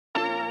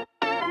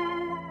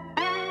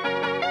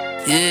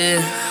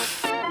Yeah.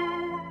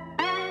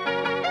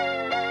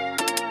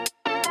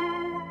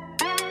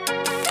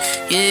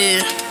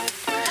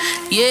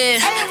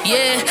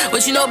 Yeah.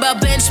 What you know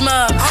about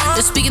Benchmark?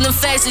 They're speaking the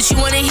facts that you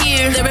wanna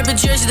hear. That rapper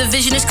jersey, the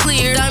vision is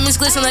clear.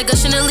 Diamonds glisten like a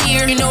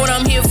chandelier. You know what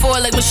I'm here for,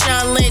 like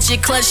Marshawn Lynch.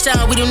 At clutch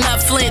time, we do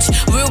not flinch.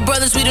 Real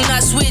brothers, we do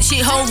not switch.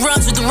 Hit home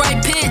runs with the right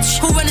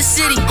pitch. Who run the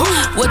city?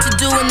 What to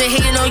do when they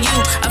hating on you?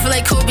 I feel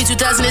like Kobe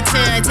 2010.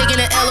 I ain't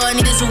taking the L, all I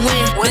need is a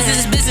win.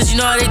 Business is business,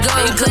 you know how they go.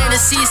 They playing the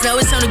seats, now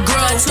it's time to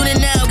grow. Tune in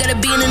now, gotta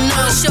be in the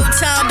know.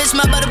 Showtime, bitch,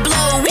 my about to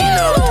blow. We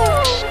know.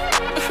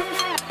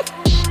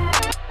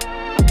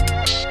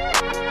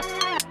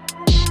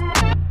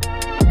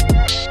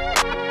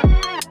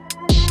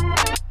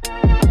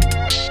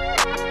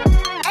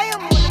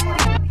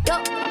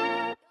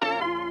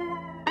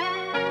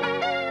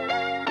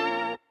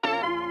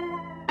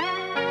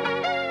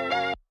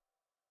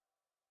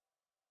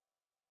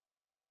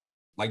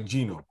 Like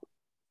Gino.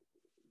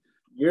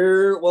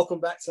 You're welcome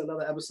back to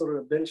another episode of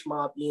the Bench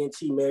Mob ENT.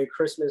 Merry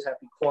Christmas,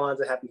 Happy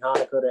Kwanzaa, Happy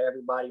Hanukkah to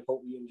everybody.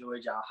 Hope you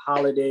enjoyed your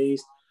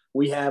holidays.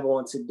 We have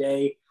on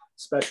today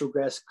special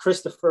guest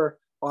Christopher,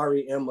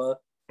 Ari, Emma.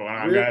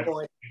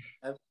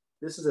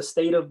 This is a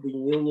State of the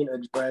Union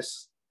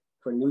address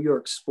for New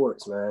York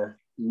sports, man.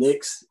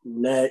 Knicks,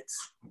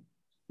 Nets,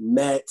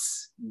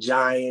 Mets,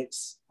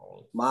 Giants.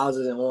 Miles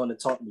isn't on to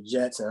talk to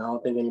Jets, and I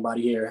don't think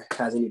anybody here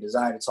has any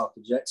desire to talk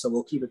to Jets, so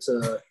we'll keep it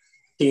to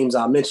teams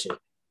I mentioned.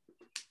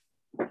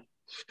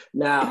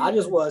 Now, I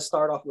just want to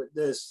start off with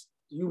this.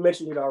 You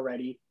mentioned it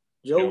already.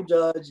 Joe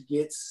Judge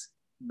gets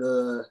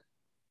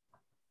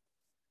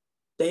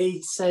they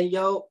say,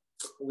 yo,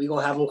 we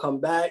going to have him come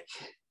back,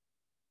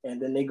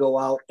 and then they go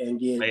out and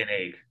get lay an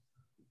egg.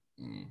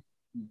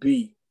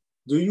 beat.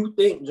 Do you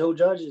think Joe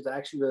Judge is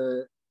actually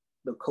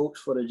the coach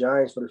for the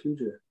Giants for the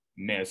future?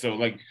 Man, so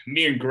like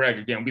me and Greg,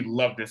 again, we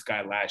loved this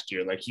guy last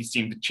year. Like he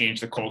seemed to change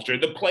the culture.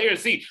 The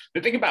players, see,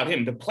 the thing about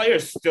him, the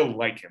players still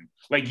like him.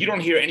 Like you don't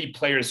hear any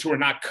players who are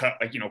not cut,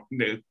 like,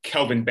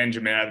 Kelvin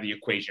Benjamin out of the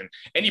equation.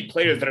 Any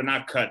players that are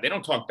not cut, they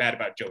don't talk bad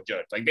about Joe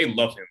Judge. Like they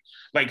love him.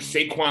 Like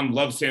Saquon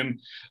loves him.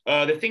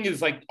 The thing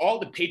is, like all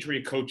the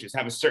Patriot coaches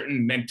have a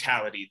certain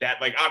mentality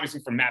that, like,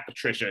 obviously for Matt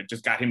Patricia,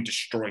 just got him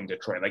destroying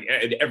Detroit. Like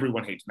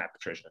everyone hates Matt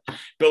Patricia.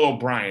 Bill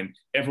O'Brien,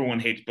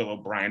 everyone hates Bill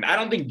O'Brien. I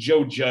don't think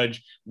Joe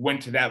Judge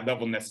went to that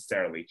level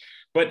necessarily,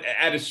 but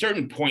at a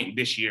certain point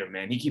this year,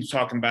 man, he keeps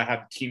talking about how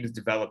the team is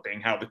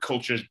developing, how the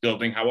culture is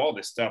building, how all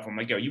this stuff. I'm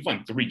like, yo, you've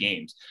won 3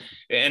 games,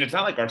 and it's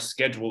not like our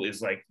schedule is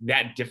like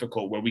that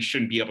difficult where we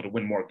shouldn't be able to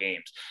win more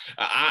games.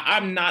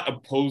 I'm not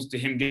opposed to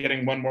him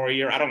getting one more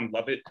year. I don't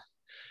love it.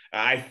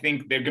 I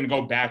think they're going to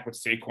go back with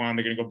Saquon.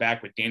 They're going to go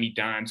back with Danny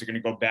Dimes. They're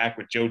going to go back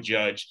with Joe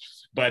Judge.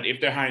 But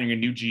if they're hiring a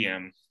new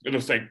GM, it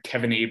looks like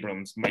Kevin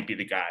Abrams might be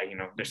the guy.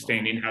 They're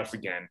staying in-house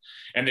again.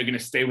 And they're going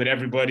to stay with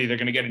everybody. They're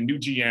going to get a new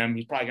GM.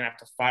 He's probably going to have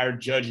to fire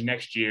Judge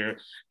next year,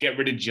 get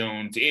rid of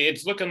Jones.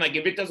 It's looking like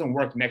if it doesn't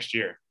work next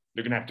year,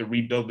 they're going to have to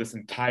rebuild this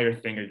entire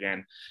thing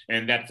again.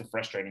 And that's the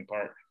frustrating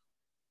part.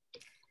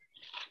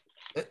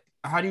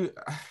 You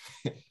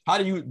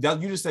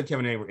just said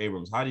Kevin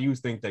Abrams. How do you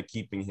think that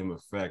keeping him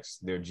affects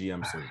their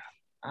GM search?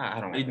 I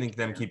don't know. How do you think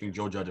them keeping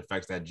Joe Judge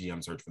affects that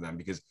GM search for them?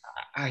 Because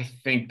I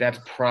think that's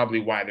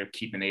probably why they're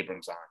keeping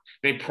Abrams on.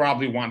 They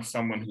probably want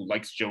someone who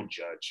likes Joe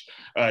Judge.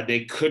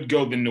 They could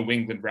go the New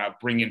England route,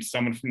 bring in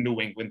someone from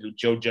New England who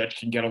Joe Judge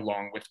can get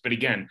along with. But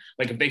again,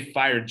 like if they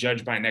fire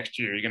Judge by next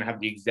year, you're going to have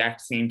the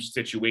exact same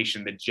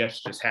situation that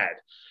Jets just had.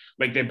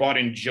 Like they bought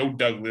in Joe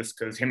Douglas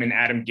because him and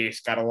Adam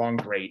Gase got along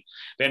great.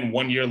 Then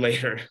 1 year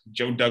later,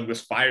 Joe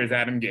Douglas fires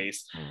Adam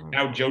Gase.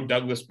 Now Joe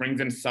Douglas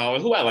brings in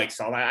Saleh, who I like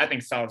Saleh. I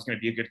think Saleh's going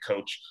to be a good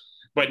coach.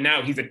 But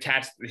now he's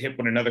attached to the hip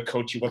with another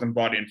coach he wasn't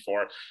bought in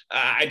for.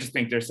 I just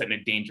think they're setting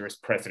a dangerous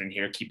precedent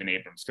here, keeping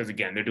Abrams. Because,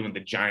 again, they're doing the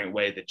giant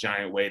way.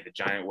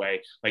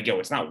 Like, yo,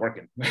 it's not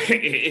working.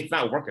 It's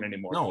not working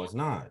anymore. No, it's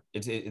not.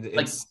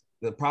 It's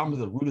the problem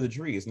with the root of the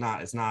tree. It's not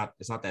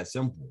that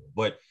simple.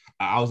 But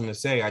I was going to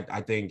say,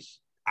 I think –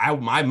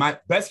 my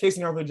best case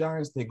scenario for the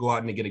Giants, they go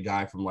out and they get a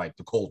guy from like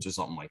the Colts or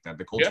something like that,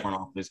 the Colts front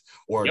office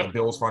or the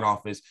Bills front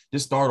office,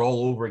 just start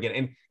all over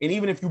again. And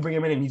even if you bring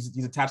him in and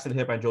he's attached to the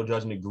hip by Joe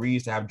Judge and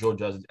agrees to have Joe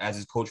Judge as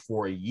his coach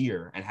for a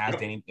year and has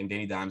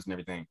Danny Dimes and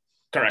everything,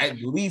 correct. At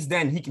least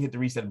then he can hit the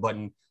reset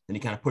button and he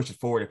kind of push it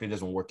forward if it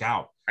doesn't work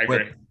out. I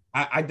agree.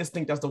 But I just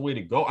think that's the way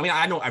to go. I mean,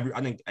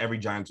 I think every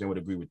Giants fan would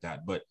agree with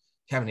that, but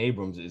Kevin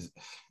Abrams is.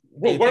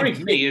 What worries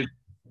me is,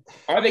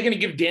 are they going to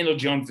give Daniel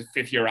Jones the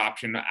 5th-year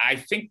option? I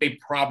think they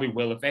probably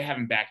will. If they have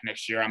him back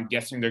next year, I'm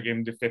guessing they're giving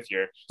him the 5th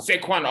year.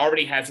 Saquon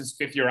already has his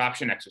 5th-year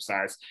option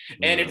exercise.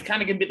 And it's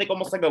kind of going to be like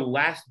almost like a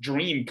last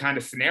dream kind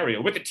of scenario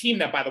with a team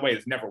that, by the way,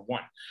 has never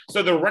won.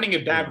 So they're running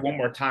it back one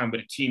more time with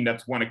a team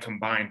that's won a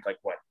combined,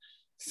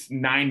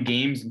 9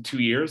 games in 2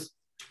 years?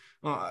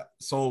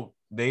 So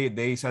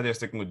they said they're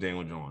sticking with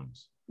Daniel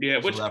Jones. Yeah,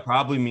 so that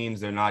probably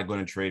means they're not going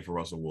to trade for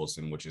Russell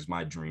Wilson, which is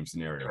my dream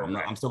scenario.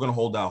 I'm still going to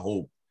hold that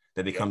hope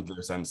that they come to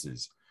their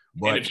senses.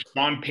 But and if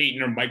Sean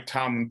Payton or Mike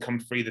Tomlin come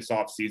free this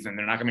offseason,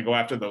 they're not going to go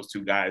after those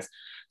 2 guys.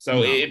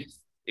 So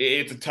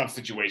it's a tough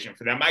situation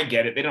for them. I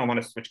get it. They don't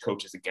want to switch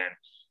coaches again.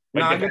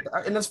 Like,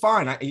 and that's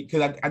fine.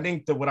 Because I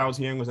think that what I was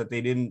hearing was that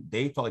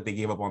they felt like they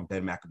gave up on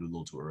Ben McAdoo a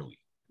little too early.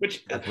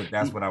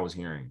 That's what I was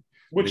hearing.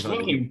 Which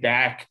looking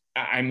back,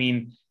 I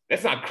mean,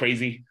 that's not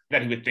crazy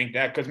that he would think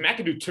that, because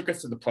McAdoo took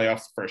us to the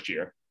playoffs the first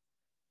year.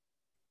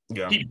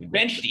 Yeah, he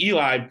benched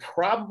Eli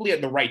probably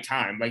at the right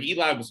time. Like,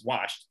 Eli was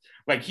washed.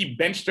 Like, he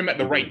benched him at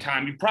the right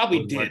time. He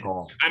probably did.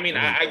 I mean,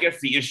 I guess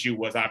the issue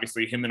was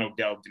obviously him and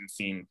Odell didn't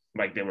seem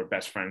like they were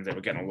best friends. They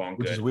were getting along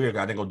good. Which is weird.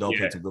 I think Odell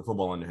played some good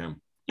football under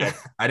him. Yeah,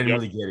 I didn't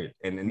really get it.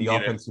 And the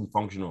offense seemed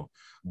functional.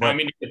 But I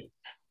mean,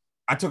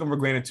 I took him for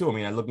granted too. I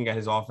mean, I'm looking at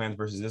his offense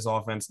versus this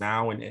offense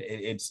now, and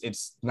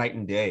it's night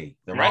and day.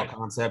 The route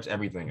concepts,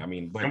 everything. I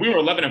mean, and we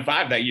were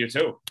 11-5 that year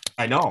too.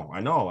 I know,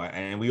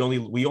 and we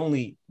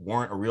only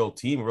weren't a real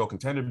team, a real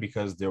contender,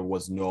 because there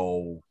was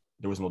no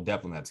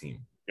depth on that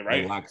team. You're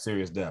right. They lacked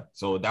serious depth,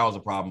 so that was a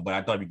problem. But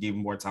I thought if you gave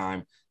him more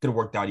time, could have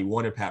worked out. He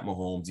wanted Pat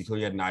Mahomes. He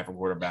clearly had an eye for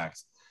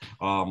quarterbacks.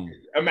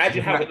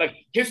 Imagine how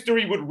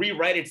history would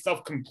rewrite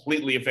itself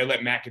completely if they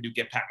let McAdoo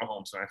get Pat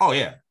Mahomes. Man. Oh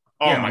yeah.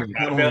 Oh my God!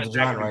 Pat Mahomes is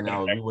giant right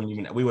now.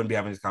 We wouldn't be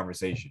having this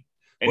conversation.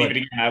 And even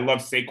again, I love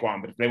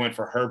Saquon, but if they went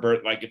for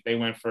Herbert, like if they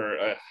went for,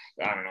 I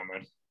don't know,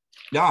 man.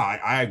 Yeah,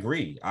 I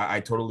agree. I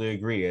totally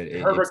agree.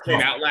 Herbert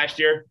came out last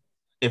year.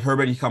 If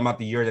Herbert had come out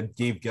the year that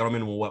Dave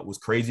Gettleman what was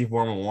crazy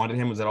for him and wanted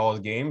him was at all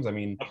his games, I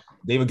mean,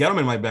 David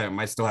Gettleman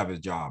might still have his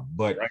job,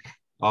 but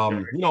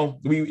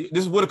this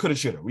is woulda, coulda,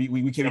 shoulda.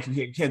 We can't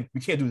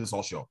do this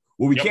all show.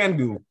 What we can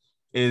do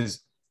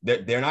is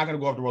that they're not going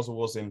to go after Russell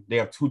Wilson. They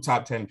have 2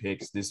 top 10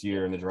 picks this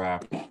year in the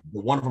draft. But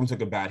one of them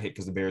took a bad hit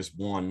because the Bears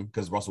won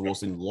because Russell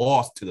Wilson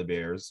lost to the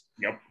Bears.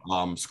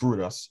 Screwed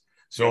us.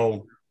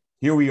 So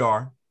here we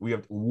are. We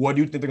have. What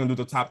do you think they're going to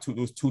do with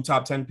those 2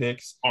 top 10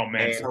 picks? Oh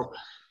man,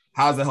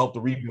 how does that help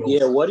the rebuild?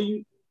 Yeah, what do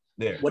you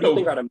think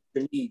are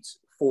the needs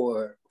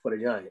for the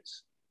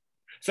Giants?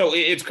 So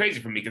it's crazy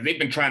for me because they've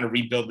been trying to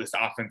rebuild this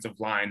offensive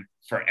line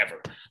forever.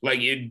 Like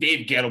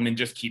Dave Gettleman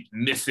just keeps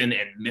missing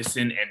and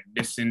missing and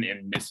missing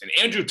and missing.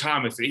 Andrew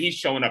Thomas, he's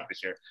showing up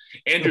this year.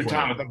 Andrew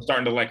Thomas, I'm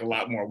starting to like a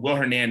lot more. Will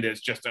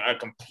Hernandez, just a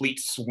complete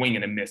swing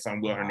and a miss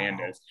on Will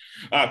Hernandez.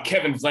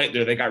 Kevin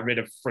Zeitler, they got rid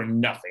of for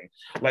nothing.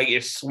 Like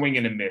it's swing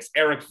and a miss.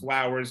 Eric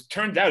Flowers,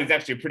 turns out he's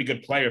actually a pretty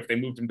good player if they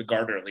moved him to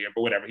guard earlier,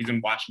 but whatever. He's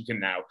in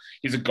Washington now.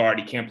 He's a guard.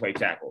 He can't play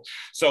tackle.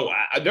 So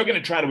they're going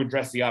to try to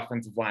address the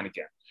offensive line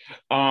again.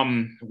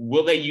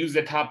 Will they use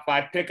the top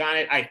 5 pick on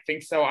it? I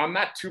think so. I'm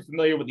not too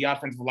familiar with the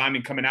offensive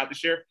lineman coming out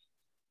this year.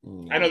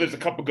 I know there's a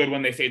couple good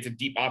ones. They say it's a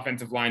deep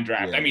offensive line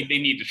draft. I mean, they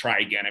need to try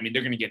again. I mean,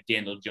 they're going to get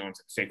Daniel Jones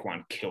and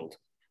Saquon killed.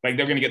 Like,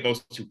 they're going to get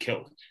those 2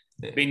 killed.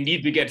 They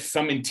need to get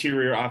some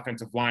interior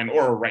offensive line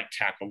or a right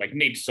tackle, like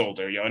Nate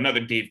Solder, another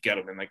Dave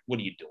Gettleman. Like, what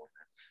are you doing?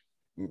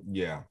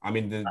 Yeah, I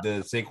mean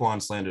the Saquon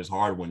slander is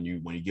hard when you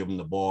give him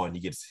the ball and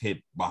he gets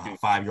hit behind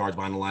 5 yards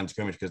behind the line of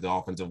scrimmage because the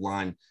offensive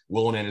line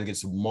Will Hernandez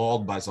gets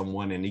mauled by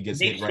someone and he gets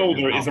hit. Nate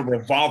Solder is a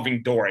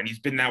revolving door and he's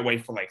been that way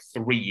for like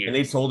 3 years. And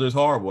Nate Solder is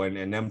horrible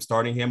and them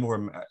starting him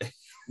over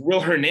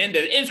Will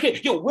Hernandez. And it's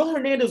great. Will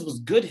Hernandez was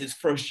good his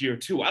first year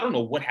too. I don't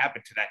know what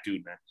happened to that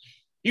dude, man.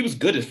 He was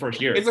good his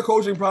first year. It's a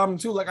coaching problem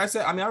too. Like I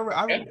said, I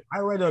mean, I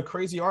read a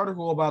crazy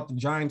article about the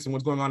Giants and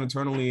what's going on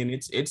internally, and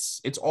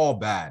it's all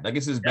bad. Like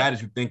it's as bad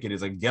as you think it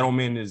is. Like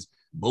Gettleman is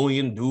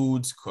bullying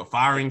dudes,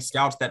 firing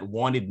scouts that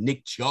wanted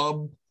Nick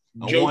Chubb.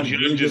 Joe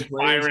Judge is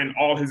firing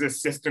all his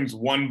assistants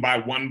one by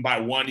one.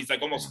 He's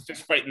like almost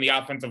fist fighting the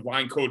offensive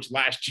line coach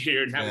last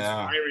year, and now he's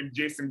firing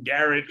Jason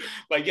Garrett.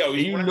 Like, Joe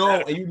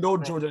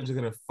Judge is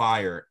gonna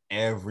fire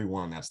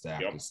everyone on that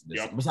staff.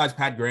 Besides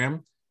Pat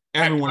Graham,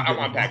 everyone. I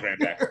want Pat Graham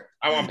back.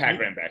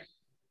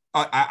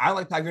 I I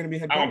like Pat Graham to be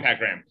head coach. I want Pat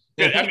Graham.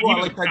 I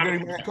like Pat Graham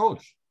to be head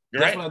coach.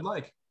 That's what I'd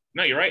like.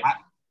 No, you're right.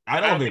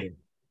 I don't think.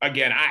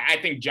 Again, I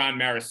think John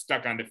Mara is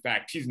stuck on the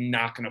fact he's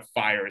not going to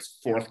fire his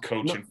 4th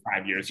coach in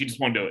 5 years. He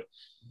just won't do it.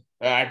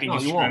 I think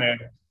he's trying to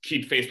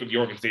keep faith with the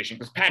organization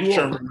because Pat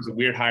Sherman was a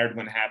weird hire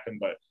when it happened,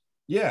 but.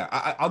 Yeah,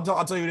 I'll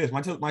tell you this.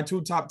 My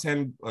 2 top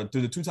 10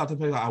 the 2 top 10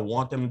 picks I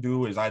want them to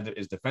do is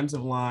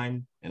defensive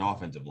line and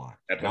offensive line.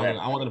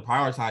 I want them to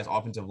prioritize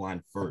offensive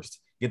line first.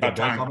 Get the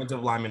best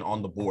offensive lineman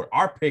on the board.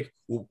 Our pick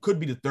could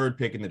be the 3rd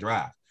pick in the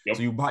draft. Yep.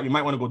 So you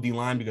might want to go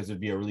D-line because it'd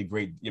be a really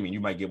great. I mean, you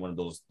might get one of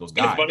those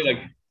guys. It's funny, like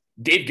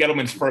Dave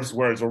Gettleman's first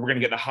words were, "We're going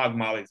to get the hog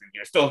mollies in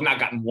here." Still have not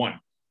gotten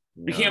one.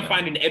 We can't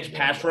find an edge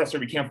pass rusher.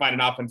 We can't find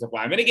an offensive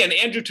lineman. And again,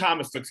 Andrew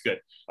Thomas looks good.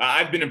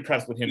 I've been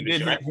impressed with him. He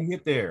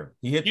hit there.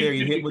 He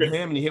hit with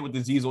him, and he hit with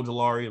Azeez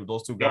Ojulari.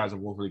 Those 2 guys are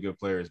both really good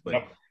players.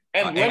 But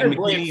and Leonard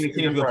Williams has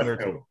been good for us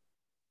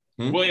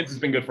too. Williams has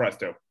been good for us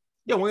too.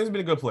 Yeah, Williams has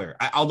been a good player.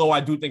 Although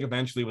I do think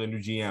eventually with a new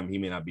GM, he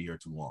may not be here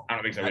too long. I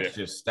don't think so.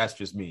 That's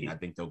just me. I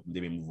think they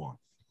may move on.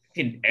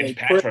 Edge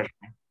pass rusher.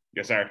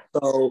 Yes, sir.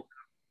 So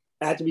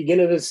at the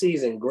beginning of the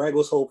season, Greg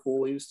was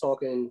hopeful. He was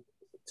talking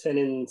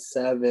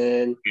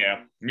 10-7.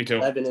 Yeah, me too.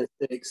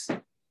 11-6.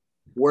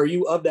 Were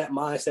you of that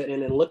mindset?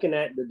 And then looking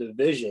at the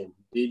division,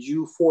 did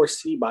you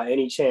foresee by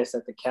any chance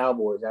that the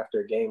Cowboys,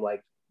 after a game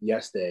like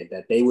yesterday,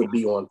 that they would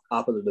be on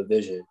top of the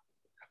division?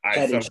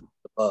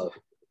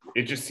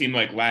 It just seemed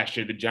like last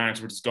year the Giants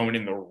were just going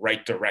in the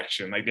right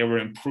direction. Like they were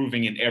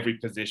improving in every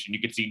position.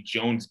 You could see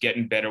Jones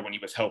getting better when he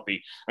was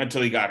healthy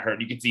until he got hurt.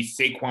 You could see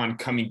Saquon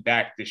coming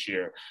back this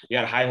year. You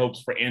had high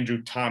hopes for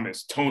Andrew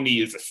Thomas.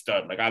 Tony is a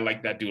stud. Like I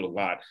like that dude a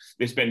lot.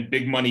 They spent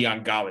big money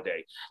on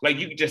Galladay. Like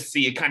you could just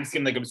see it kind of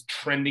seemed like it was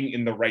trending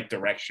in the right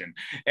direction.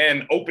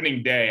 And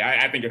opening day,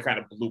 I think it kind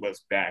of blew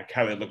us back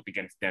how they looked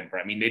against Denver.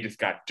 I mean, they just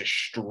got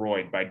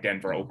destroyed by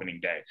Denver opening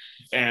day.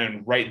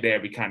 And right there,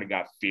 we kind of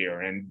got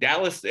fear. And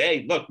Dallas,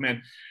 hey, look,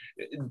 man,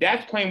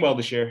 Dak's playing well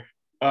this year.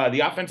 The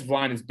offensive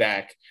line is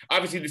back.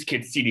 Obviously, this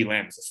kid CeeDee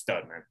Lamb is a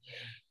stud, man.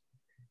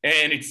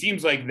 And it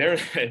seems like they're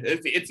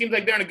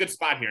in a good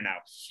spot here now.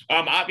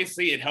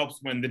 Obviously, it helps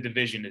when the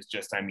division is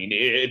just, I mean,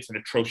 it's an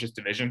atrocious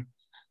division.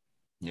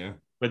 Yeah.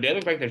 But they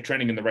look like they're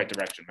trending in the right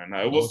direction,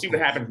 man. We'll see what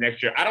happens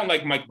next year. I don't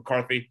like Mike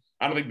McCarthy.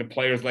 I don't think the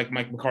players like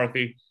Mike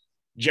McCarthy.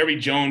 Jerry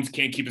Jones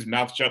can't keep his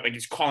mouth shut. Like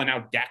he's calling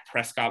out Dak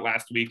Prescott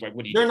last week. Like,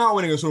 what do you? They're not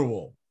winning a Super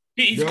Bowl.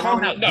 He's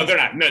calling out. No, they're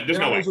not. No, there's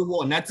no way. Super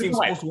Bowl, and that team's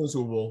supposed to win a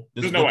Super Bowl.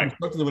 There's no way. They're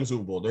constructed to win a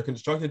Super Bowl. They're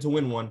constructed to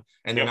win one,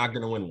 and they're not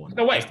going to win one.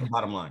 No way. That's the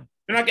bottom line.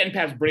 They're not getting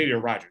past Brady or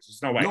Rodgers.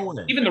 There's no way. No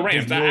way. Even the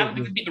Rams. I don't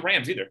think they beat the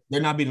Rams either.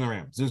 They're not beating the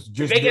Rams. They're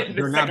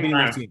not beating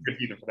the team.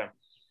 Either for them.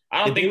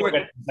 I don't think they'll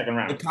get the second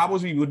round. The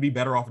Cowboys would be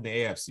better off in the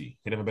AFC.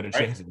 They'd have a better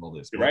chance in all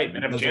this. You're right.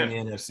 Because they're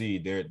in the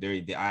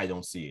NFC, I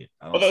don't see it.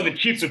 Although the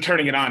Chiefs are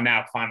turning it on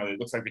now, finally. It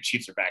looks like the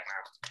Chiefs are back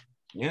now.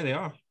 Yeah, they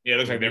are. Yeah, it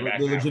looks like they're back.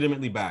 They're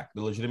legitimately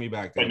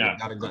back. They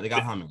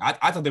got humming.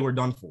 I thought they were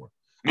done for.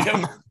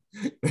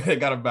 They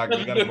got it back.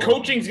 The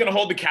coaching's going to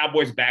hold the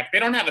Cowboys back. They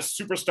don't have a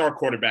superstar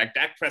quarterback.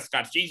 Dak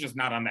Prescott, he's just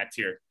not on that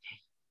tier.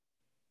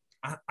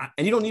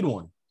 And you don't need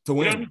one to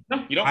win.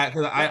 You don't.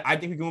 I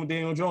think we can win with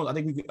Daniel Jones. I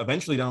think we could,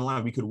 eventually down the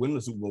line we could win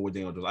the Super Bowl with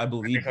Daniel Jones.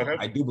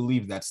 I do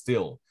believe that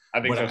still.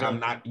 I'm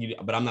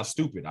not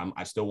stupid.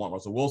 I still want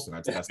Russell Wilson.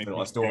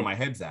 That's still where my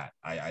head's at.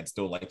 I'd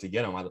still like to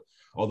get him.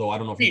 Although I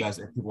don't know if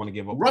people want to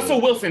give up.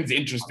 Russell Wilson's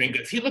interesting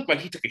because he looked like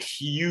he took a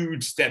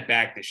huge step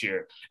back this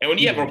year. And when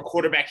you have a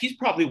quarterback, he's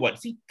probably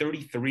is he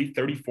 33,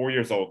 34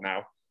 years old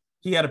now?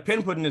 He had a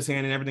pin put in his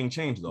hand and everything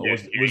changed though.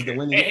 He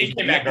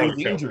came back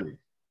early.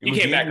 He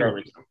came back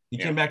early. He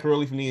came back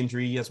early from the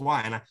injury. That's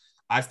why. And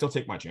I still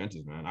take my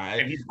chances, man.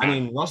 I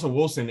mean, Russell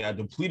Wilson,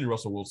 depleted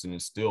Russell Wilson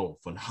is still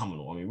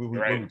phenomenal. I mean,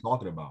 what are we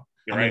talking about?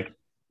 You're right.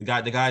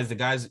 The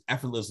guy's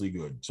effortlessly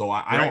good. So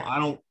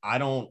I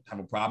don't have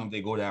a problem if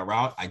they go that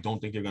route. I don't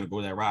think they're going to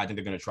go that route. I think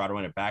they're going to try to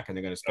run it back, and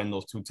they're going to spend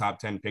those 2 top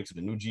 10 picks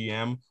with the new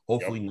GM.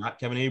 Hopefully not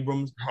Kevin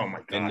Abrams. Oh my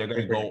God! And they're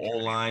going to go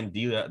O-line,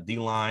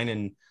 D-line,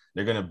 and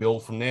they're going to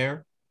build from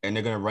there. And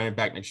they're going to run it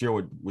back next year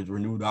with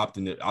renewed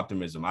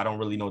optimism. I don't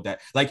really know that.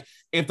 Like,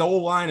 if the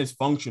O-line is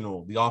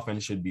functional, the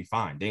offense should be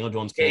fine. Daniel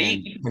Jones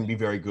can be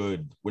very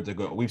good with the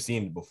good. We've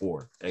seen it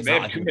before. They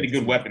have too many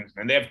good weapons,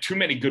 man. They have too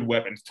many good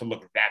weapons to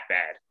look that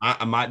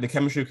bad. The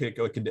chemistry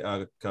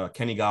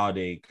Kenny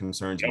Galladay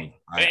concerns me.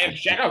 And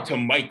shout out to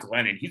Mike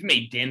Glennon. He's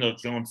made Daniel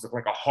Jones look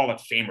like a Hall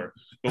of Famer.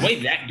 The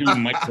way that dude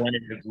Mike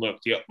Glennon has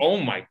looked, oh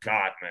my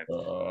God, man.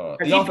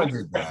 The offense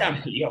is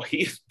bad.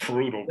 He's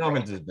brutal. The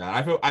offense is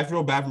bad. I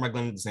feel bad for Mike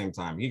Glennon at the same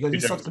time. He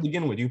sucks to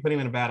begin with. You put him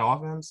in a bad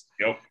offense.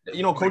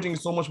 Yep. Coaching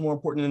is so much more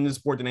important in this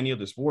sport than any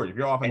other sport. If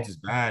your offense is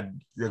bad,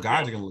 your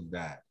guys are gonna look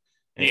bad.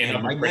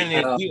 And Mike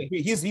Glennon,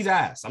 he's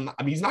ass.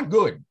 He's not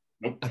good.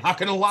 Nope. I'm not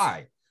gonna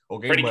lie.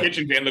 Okay, Freddie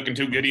Kitchens ain't looking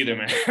too good either,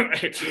 man.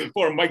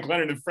 For Mike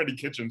Glennon and Freddie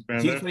Kitchens, man.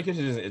 Freddie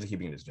Kitchens isn't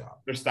keeping his job.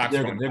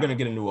 They're going to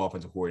get a new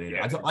offensive coordinator.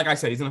 Yeah. Like I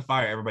said, he's going to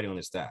fire everybody on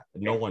his staff.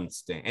 No one's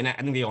staying. And I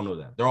think they all know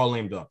that. They're all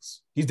lame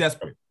ducks. He's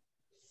desperate.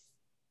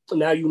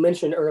 Now, you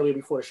mentioned earlier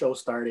before the show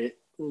started,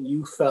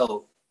 you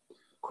felt,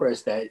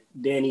 Chris, that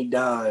Danny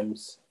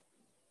Dimes,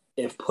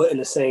 if put in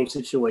the same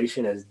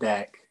situation as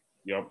Dak,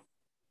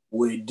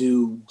 would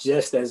do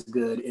just as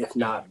good, if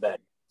not better.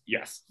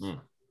 Yes.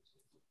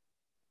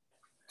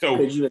 So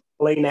could you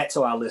explain that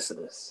to our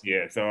listeners?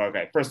 Yeah. So,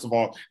 okay. First of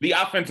all, the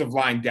offensive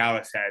line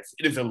Dallas has,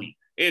 it is elite.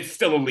 It's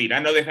still elite. I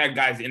know they've had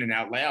guys in and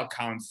out. La'el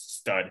Collins is a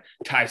stud.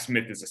 Ty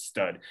Smith is a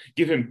stud.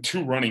 Give him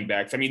 2 running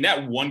backs. I mean,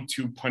 that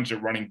 1-2 punch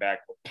at running back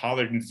with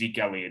Pollard and Zeke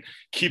Elliott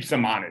keeps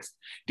them honest.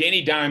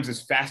 Danny Dimes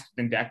is faster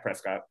than Dak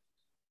Prescott.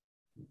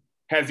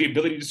 Has the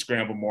ability to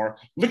scramble more.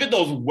 Look at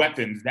those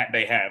weapons that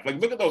they have.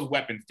 Like, look at those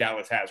weapons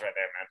Dallas has right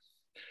there, man.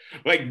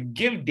 Like,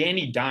 give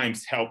Danny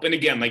Dimes help. And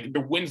again, like, the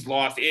wins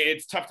loss,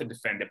 it's tough to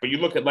defend it. But you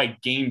look at,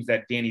 like, games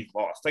that Danny's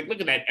lost. Like, look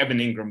at that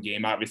Evan Ingram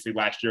game, obviously,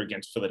 last year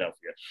against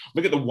Philadelphia.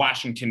 Look at the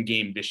Washington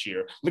game this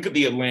year. Look at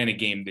the Atlanta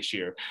game this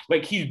year.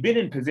 Like, he's been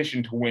in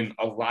position to win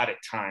a lot of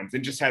times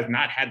and just has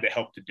not had the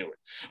help to do it.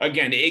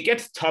 Again, it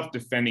gets tough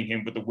defending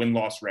him with the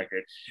win-loss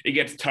record. It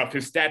gets tough.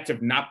 His stats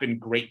have not been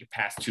great the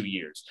past 2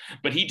 years.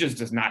 But he just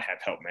does not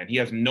have help, man. He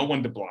has no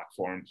one to block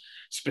for him.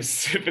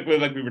 Specifically,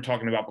 like we were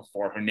talking about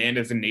before,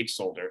 Hernandez and Nate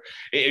Solder.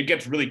 It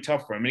gets really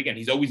tough for him. And again,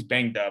 he's always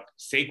banged up.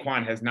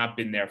 Saquon has not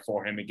been there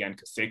for him again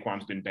because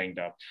Saquon's been banged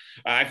up.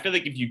 I feel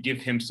like if you give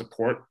him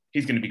support,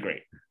 he's going to be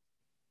great.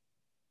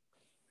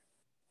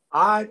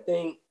 I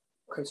think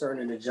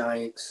concerning the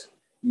Giants,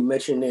 you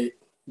mentioned it,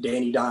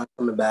 Danny Dimes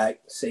coming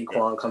back,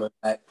 Saquon coming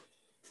back.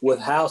 with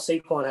how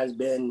Saquon has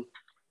been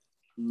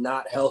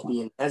not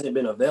healthy and hasn't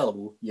been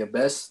available, your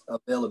best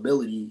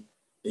availability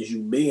is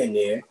you being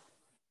there.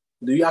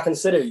 Do y'all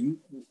consider you,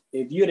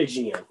 if you're the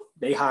GM,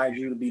 they hired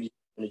you to be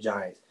the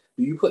Giants,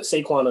 do you put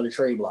Saquon on the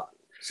trade block?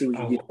 See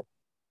what you get.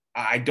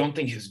 I don't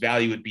think his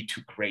value would be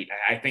too great.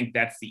 I think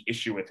that's the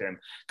issue with him.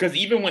 Because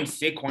even when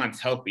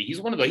Saquon's healthy, he's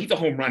a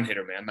home run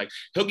hitter, man. Like,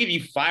 he'll give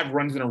you 5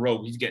 runs in a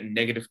row. He's getting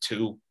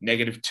 -2,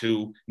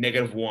 -2,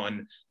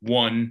 -1,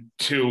 1,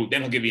 2.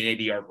 Then he'll give you an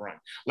 80-yard run.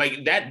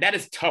 Like, that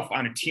is tough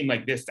on a team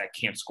like this that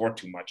can't score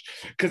too much.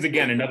 Because,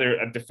 again, another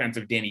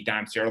defensive Danny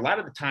Dimes here. A lot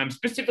of the time,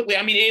 specifically,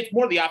 I mean, it's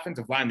more the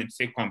offensive line than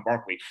Saquon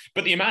Barkley.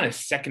 But the amount of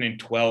 2nd and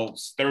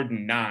 12s, 3rd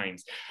and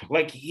 9s,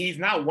 like, he's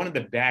not one of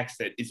the backs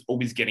that is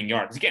always getting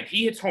yards. Again,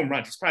 he hits home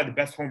runs. He's probably the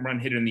best home run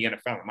hitter in the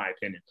NFL, in my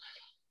opinion.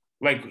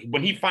 Like,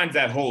 when he finds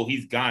that hole,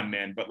 he's gone,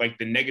 man. But like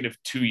the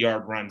 -2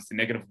 yard runs, the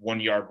 -1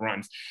 yard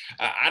runs,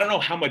 I don't know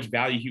how much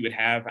value he would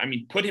have. I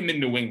mean, put him in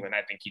New England,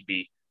 I think he'd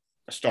be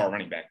a star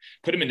running back.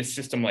 Put him in a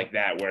system like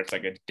that where it's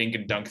like a dink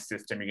and dunk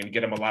system. You're going to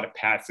get him a lot of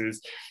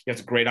passes. He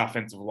has a great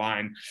offensive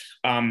line.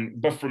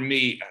 But for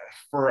me,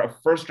 for a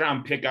first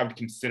round pick, I would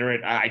consider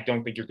it. I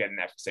don't think you're getting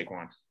that for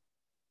Saquon.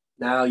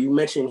 Now, you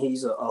mentioned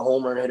he's a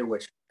home run hitter,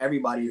 which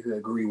everybody could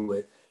agree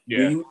with. Yeah.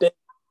 Do you think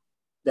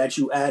that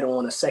you add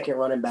on a second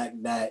running back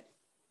that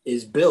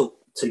is built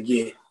to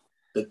get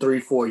the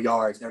 3-4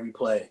 yards every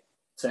play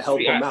to help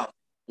him out,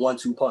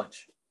 1-2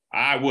 punch?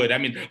 I would. I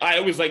mean, I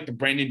always like the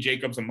Brandon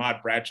Jacobs and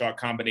Ahmad Bradshaw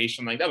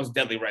combination. Like, that was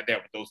deadly right there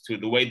with those two.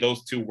 The way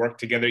those two work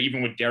together,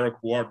 even with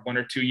Derek Ward 1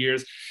 or 2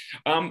 years.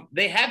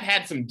 They have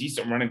had some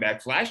decent running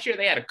backs. Last year,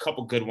 they had a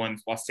couple good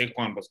ones while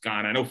Saquon was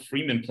gone. I know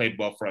Freeman played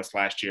well for us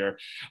last year.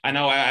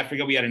 I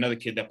forget we had another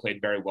kid that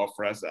played very well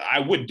for us. I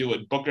would do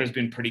it. Booker's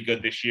been pretty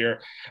good this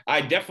year.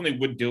 I definitely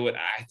would do it.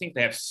 I think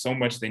they have so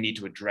much they need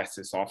to address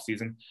this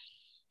offseason.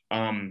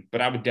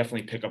 But I would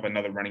definitely pick up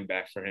another running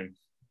back for him.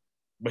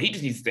 But he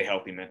just needs to stay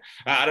healthy, man.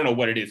 I don't know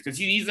what it is, because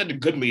he's a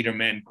good leader,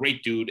 man.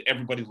 Great dude.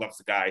 Everybody loves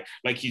the guy.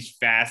 Like, he's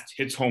fast,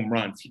 hits home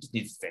runs. He just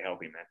needs to stay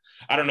healthy, man.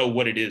 I don't know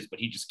what it is, but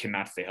he just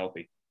cannot stay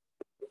healthy.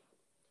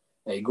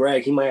 Hey,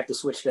 Greg, he might have to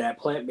switch to that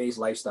plant-based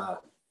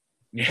lifestyle.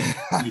 Yeah,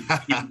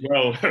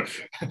 bro.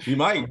 He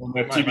might.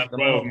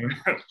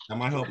 That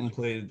might help him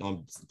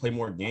play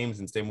more games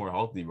and stay more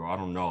healthy, bro. I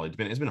don't know. It's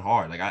been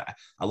hard. Like,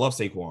 I love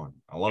Saquon.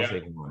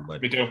 Saquon,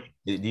 but me too.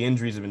 The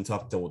injuries have been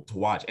tough to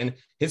watch. And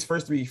his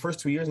first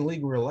 2 years in the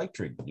league were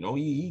electric. You know,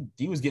 he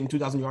was getting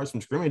 2,000 yards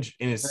from scrimmage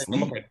in his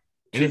sleep.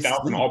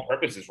 2,000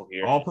 all-purposes from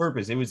here.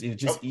 All-purpose. It's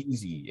just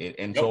easy.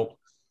 And so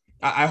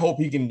I hope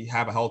he can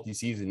have a healthy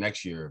season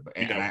next year. But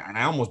and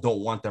I almost don't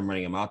want them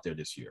running him out there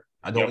this year.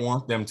 I don't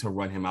want them to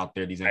run him out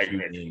there these next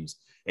few games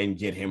and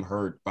get him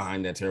hurt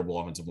behind that terrible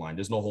offensive line.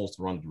 There's no holes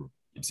to run through.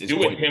 It's do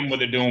with him what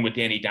they're doing with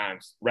Danny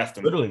Dimes. Rest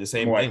him. Literally the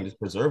same thing. Just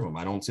preserve him.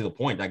 I don't see the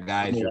point. That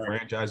guy is your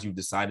franchise. You've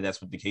decided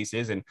that's what the case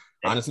is. And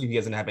honestly, he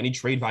doesn't have any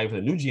trade value for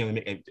the new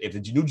GM. If the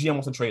new GM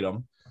wants to trade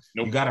him,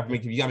 you gotta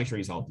make sure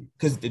he's healthy,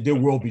 because there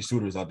will be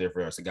suitors out there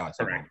for us. Guys,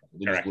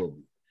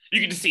 you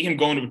can just see him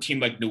going to a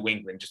team like New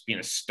England, just being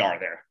a star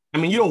there. I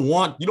mean, you don't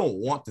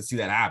want to see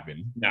that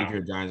happen if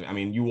you're Giants. I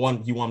mean, you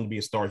want him to be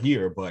a star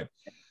here, but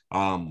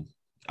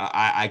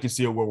I can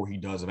see a world where he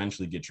does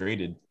eventually get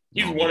traded.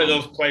 He's one of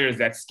those players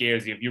that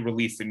scares you. If you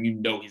release him, you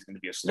know he's going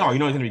to be a star. No, you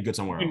know he's going to be good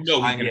somewhere else.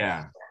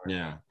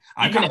 Yeah.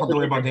 I kind of thought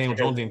worry about Daniel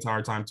Jones the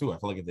entire time too. I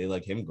feel like if they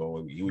let him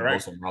go, he would go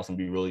somewhere else and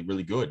be really,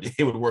 really good.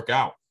 It would work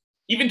out.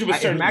 Even to a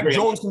certain degree. Mac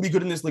Jones can be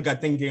good in this league. I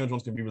think Daniel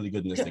Jones can be really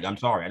good in this league. I'm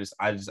sorry.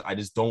 I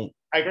just don't.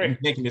 I agree. You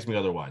can't convince me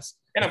otherwise.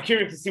 And I'm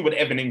curious to see what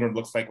Evan Ingram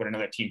looks like with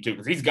another team too,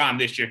 because he's gone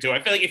this year too.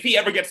 I feel like if he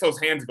ever gets those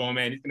hands going,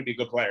 man, he's going to be a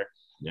good player.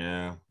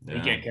 Yeah. He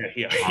can't catch.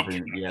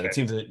 The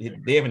teams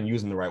they haven't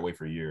used him the right way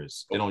for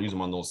years. They don't use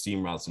him on those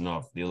seam routes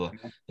enough. They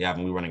have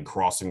him running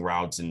crossing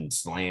routes and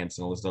slants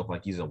and all this stuff.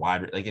 Like, he's a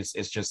wide. Like, it's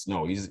just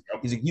no. He's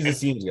a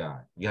seams guy.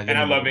 And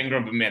I love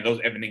Ingram, but man, those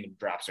Evan Ingram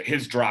drops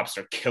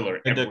are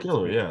killer. They're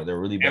killer. Yeah, they're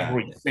really bad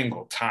every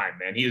single time,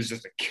 man. He is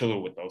just a killer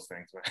with those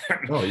things, man.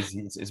 No,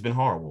 it's been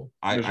horrible.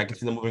 I can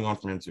see them moving on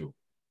from him too.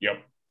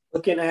 Yep.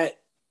 Looking at,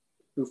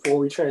 before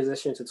we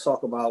transition to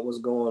talk about what's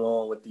going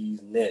on with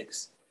these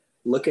Knicks,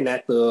 looking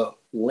at the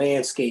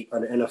landscape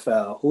of the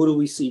NFL, who do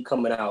we see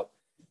coming out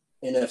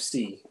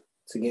NFC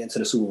to get into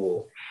the Super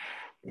Bowl?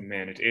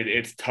 Man,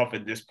 it's tough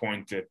at this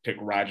point to pick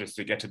Rodgers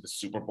to get to the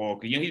Super Bowl.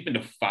 You know, he's been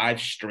to 5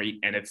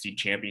 straight NFC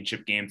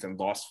championship games and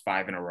lost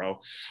 5 in a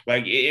row.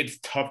 Like, it's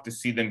tough to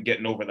see them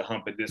getting over the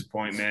hump at this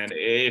point, man.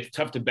 It's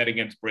tough to bet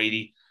against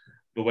Brady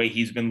the way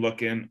he's been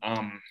looking.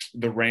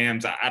 The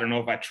Rams, I don't know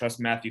if I trust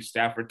Matthew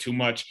Stafford too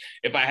much.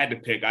 If I had to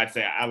pick, I'd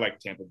say I like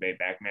Tampa Bay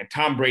back, man.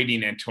 Tom Brady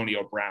and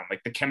Antonio Brown,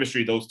 like the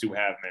chemistry those two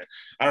have, man.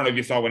 I don't know if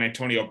you saw what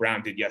Antonio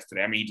Brown did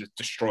yesterday. I mean, he just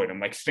destroyed him,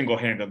 like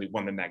single-handedly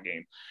won them that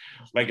game.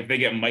 Like, if they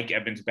get Mike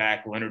Evans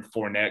back, Leonard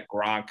Fournette,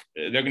 Gronk,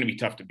 they're going to be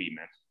tough to beat,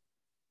 man.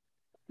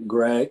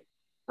 Greg,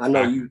 I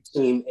know you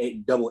team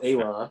double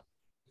A-Ron.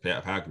 Yeah,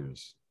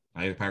 Packers.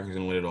 I think the Packers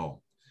going to win it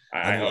all.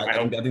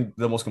 I think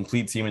the most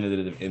complete team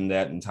in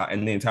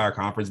the entire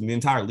conference, in the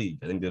entire league.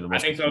 I think they're the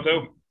most. I think so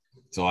too.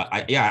 So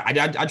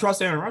I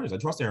trust Aaron Rodgers. I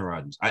trust Aaron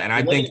Rodgers.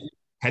 I think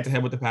head to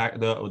head with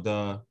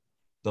the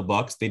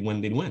Bucks, they'd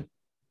win.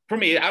 For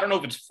me, I don't know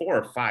if it's 4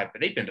 or 5,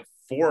 but they've been to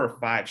 4 or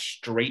 5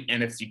 straight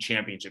NFC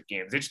Championship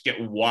games. They just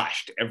get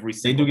washed every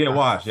single. They do get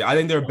washed. Yeah, I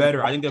think they're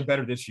better. I think they're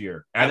better this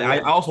year. And I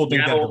also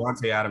think that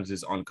Davante Adams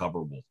is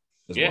uncoverable.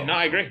 Yeah, no,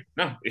 I agree.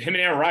 No, him and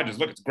Aaron Rodgers,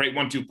 look, it's a great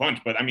 1-2 punch,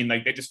 but I mean,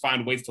 like, they just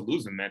find ways to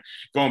lose him, man.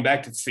 Going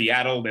back to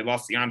Seattle, they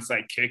lost the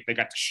onside kick. They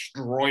got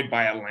destroyed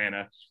by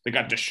Atlanta. They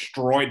got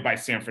destroyed by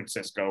San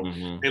Francisco.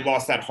 Mm-hmm. They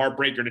lost that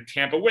heartbreaker to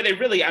Tampa, where they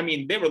really, I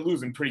mean, they were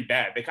losing pretty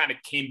bad. They kind of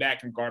came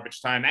back in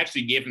garbage time,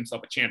 actually gave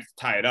themselves a chance to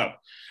tie it up.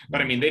 But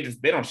I mean,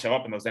 they don't show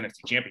up in those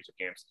NFC Championship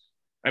games.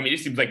 I mean,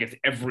 it seems like it's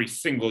every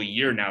single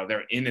year now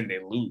they're in and they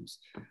lose.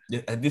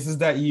 Yeah, this is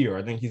that year.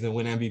 I think he's gonna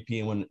win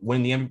MVP and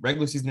win the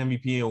regular season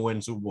MVP and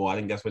win Super Bowl. I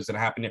think that's what's gonna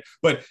happen there.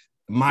 But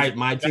my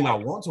team I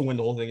want to win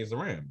the whole thing is the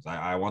Rams.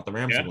 I want the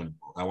Rams to win.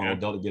 I want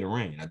Odell to get a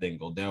ring. I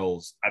think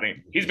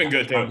he's been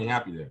good too. I'm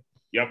happy there.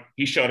 Yep,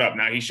 he showed up.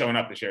 Now he's showing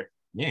up this year.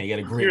 Yeah, he got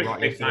a great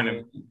rock. He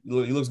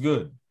looks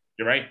good.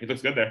 You're right. He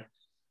looks good there.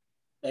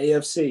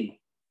 AFC.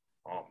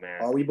 Oh man,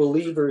 are we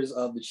believers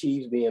of the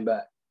Chiefs being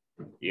back?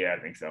 Yeah,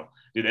 I think so.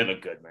 Dude, they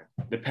look good, man.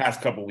 The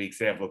past couple weeks,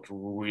 they have looked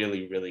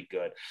really, really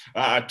good.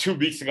 2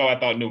 weeks ago, I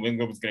thought New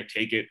England was going to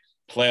take it.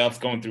 Playoffs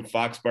going through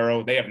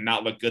Foxborough. They have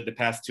not looked good the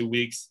past 2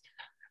 weeks.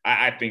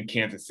 I think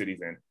Kansas City's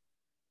in.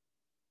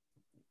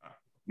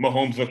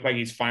 Mahomes looks like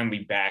he's finally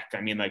back. I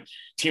mean, like,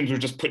 teams were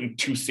just putting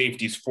 2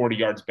 safeties 40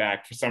 yards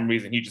back. For some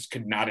reason, he just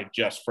could not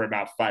adjust for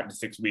about 5 to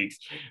 6 weeks.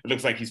 It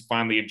looks like he's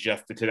finally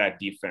adjusted to that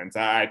defense.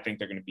 I think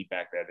they're going to be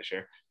back there this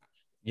year.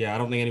 Yeah, I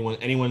don't think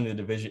anyone in the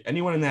division,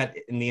 anyone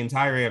in the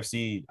entire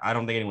AFC, I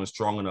don't think anyone's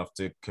strong enough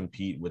to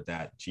compete with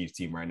that Chiefs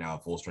team right now,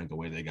 full strength the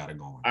way they got it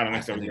going. I don't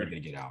think so. I think they're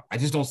going to get out. I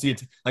just don't see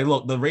it. Like,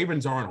 look, the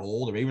Ravens are on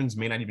hold. The Ravens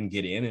may not even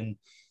get in,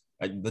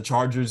 and the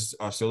Chargers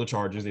are still the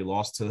Chargers. They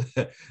lost to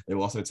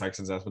the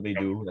Texans. That's what they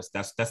do.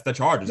 That's the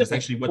Chargers. That's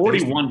actually what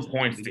 41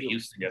 points to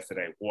Houston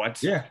yesterday.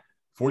 What? Yeah,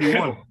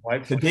 41.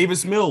 To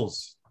Davis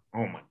Mills.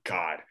 Oh my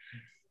God.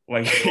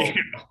 Like,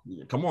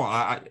 come on!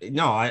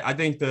 I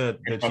think the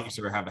Chiefs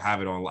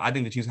have it on. I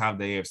think the Chiefs have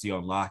the AFC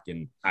on lock,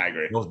 and I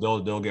agree.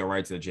 They'll get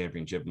right to the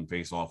championship and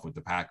face off with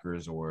the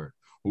Packers or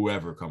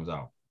whoever comes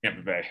out.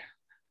 Tampa Bay,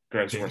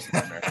 Greg's worst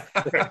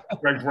nightmare.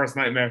 Greg's worst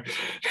nightmare.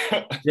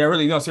 Yeah,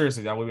 really. No,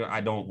 seriously,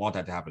 I don't want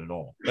that to happen at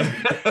all.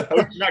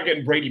 You're not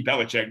getting Brady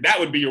Belichick. That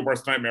would be your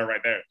worst nightmare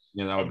right there.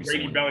 Yeah, that would be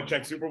Brady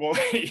Belichick Super Bowl.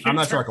 I'm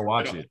not sure I can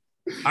watch it.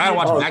 I gotta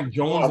watch Mac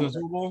Jones in the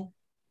Super Bowl.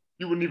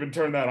 You wouldn't even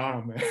turn that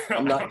on, man.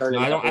 I'm not turning.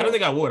 I don't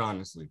think I would,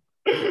 honestly.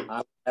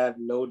 I have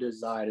no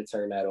desire to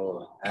turn that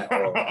on at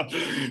all.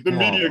 The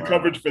media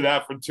coverage for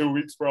that for 2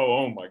 weeks, bro.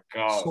 Oh my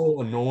God. So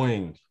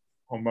annoying.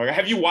 Oh my God.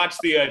 Have you watched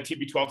the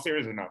TB12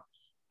 series or not?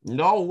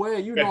 No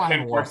way. You know I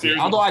haven't watched it.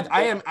 Although I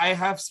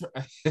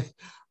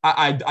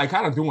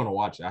kind of do want to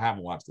watch it. I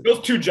haven't watched it. Those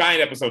 2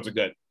 Giant episodes are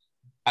good.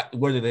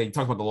 Where did they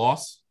talk about the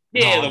loss?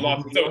 Yeah, the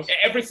loss. So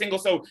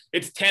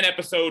it's 10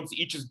 episodes.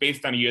 Each is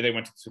based on a year they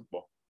went to the Super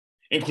Bowl,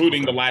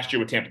 including the last year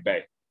with Tampa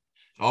Bay.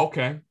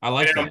 Okay, I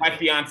like that. My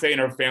fiance and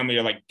her family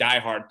are like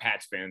diehard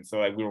Pats fans, so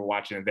like we were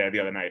watching it there the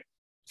other night.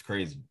 It's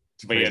crazy.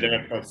 Yeah,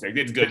 they're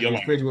it's good. You'll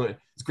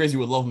it's crazy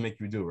what love will make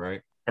you do,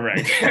 right?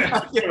 Correct.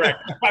 Correct.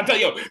 I'll tell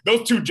you,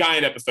 those 2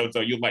 Giant episodes,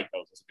 though, you like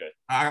those. It's good.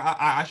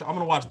 I'm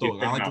gonna watch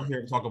those. I like to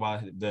hear him talk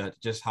about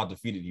just how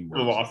defeated he was.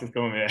 The loss is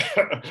coming in.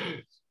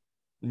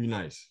 It'd be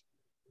nice.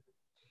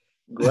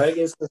 Greg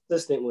is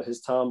consistent with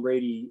his Tom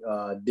Brady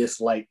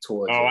dislike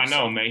towards him. I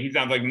know, man. He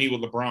sounds like me with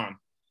LeBron.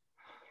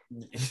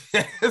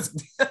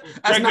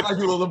 That's not like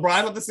you with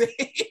LeBron with the same.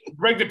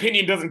 Greg's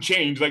opinion doesn't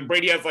change. Like,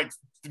 Brady has like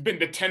been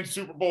to 10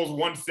 Super Bowls,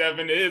 won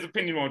 7. His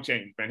opinion won't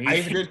change, man.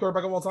 He's the greatest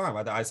quarterback of all time.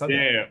 I said that.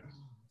 Yeah.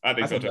 I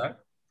think so too.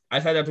 I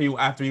said that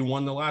after he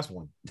won the last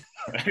one.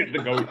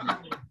 The GOAT.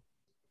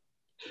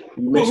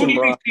 Who do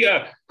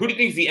you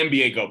think is the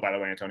NBA GOAT, by the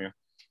way, Antonio?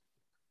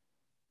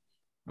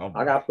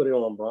 I got to put it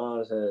on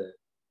Bron's head.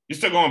 You're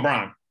still going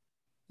Bron?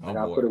 I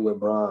got to put it with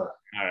Bron.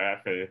 All right,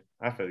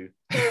 I feel you.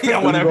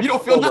 Yeah, whatever. You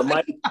don't feel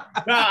nothing.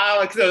 No, all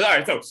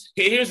right. So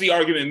here's the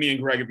argument me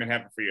and Greg have been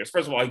having for years.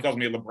 First of all, he calls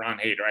me a LeBron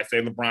hater. I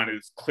say LeBron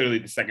is clearly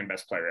the second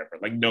best player ever.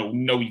 Like, no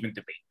even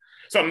debate.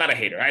 So I'm not a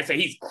hater. I say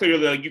he's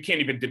clearly, like, you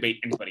can't even debate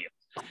anybody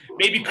else.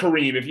 Maybe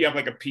Kareem, if you have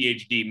like a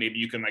PhD, maybe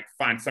you can like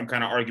find some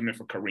kind of argument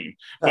for Kareem.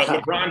 But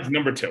LeBron's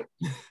number 2.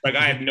 Like,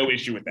 I have no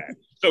issue with that.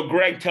 So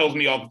Greg tells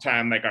me all the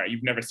time, like, all right,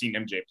 you've never seen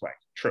MJ play.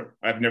 True.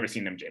 I've never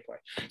seen MJ play.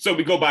 So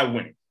we go by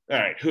winning. All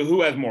right,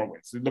 who has more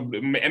wins?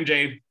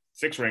 MJ,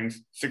 6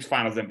 rings, 6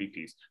 finals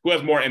MVPs. Who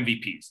has more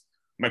MVPs?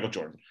 Michael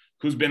Jordan.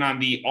 Who's been on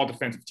the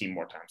all-defensive team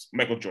more times?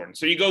 Michael Jordan.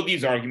 So you go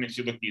these arguments,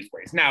 you look these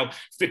ways. Now,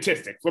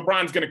 statistics.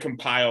 LeBron's going to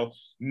compile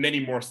many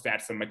more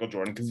stats than Michael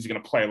Jordan because he's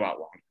going to play a lot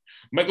longer.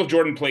 Michael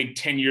Jordan played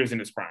 10 years in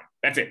his prime.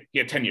 That's it. He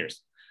had 10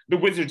 years. The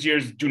Wizards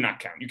years do not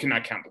count. You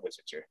cannot count the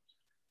Wizards year.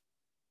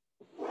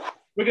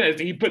 Look at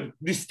this.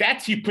 The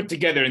stats he put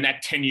together in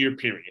that 10-year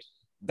period.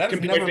 That's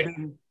never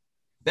been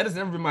That has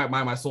never been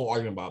my sole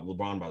argument about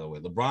LeBron, by the way.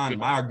 LeBron,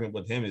 my argument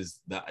with him is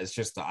that it's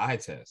just the eye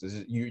test.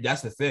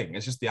 That's the thing.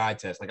 It's just the eye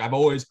test. Like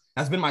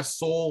that's been my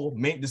sole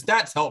main. The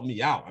stats help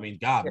me out. I mean,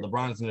 God,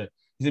 LeBron's he's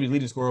gonna be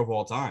leading scorer of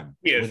all time.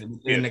 In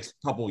the next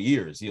couple of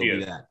years, he'll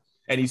be that,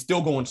 and he's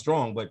still going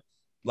strong. But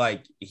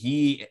like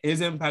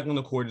his impact on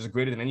the court is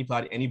greater than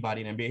anybody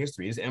in NBA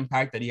history. His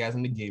impact that he has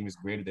in the game is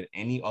greater than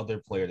any other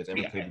player that's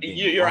ever played the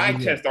game. Your eye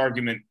test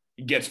argument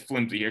gets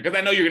flimsy here because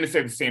I know you're going to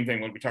say the same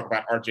thing when we talk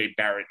about RJ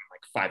Barrett in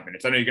like 5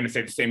 minutes. I know you're going to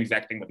say the same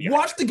exact thing with the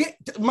watch the game.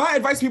 My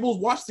advice to people is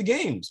watch the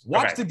games.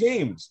 Watch the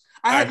games.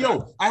 I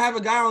have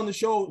a guy on the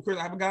show, Chris.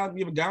 We have a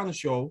guy on the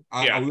show.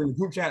 We were in the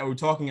group chat. We were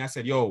talking. I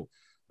said, "Yo,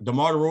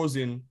 DeMar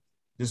DeRozan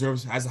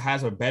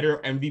has a better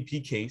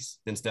MVP case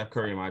than Steph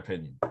Curry, in my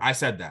opinion." I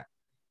said that.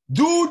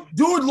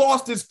 Dude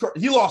lost his.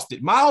 He lost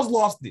it. Miles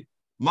lost it.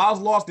 Miles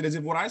lost it as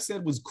if what I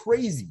said was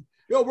crazy.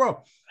 Yo,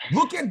 bro,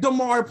 look at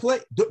DeMar play.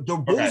 The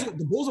Bulls.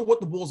 The Bulls are what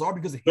the Bulls are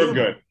because of they're him.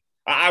 good.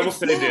 I will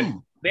say this: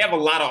 they have a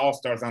lot of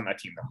all-stars on that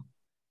team,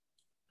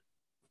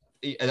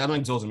 though. I don't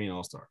think Joel's an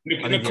all-star.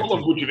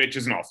 Nikola Vucevic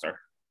is an all-star.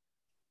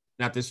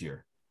 Not this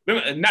year.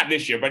 Not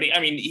this year, but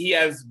he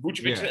has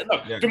Vucevic.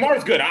 Look,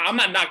 DeMar's good. I'm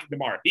not knocking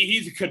DeMar.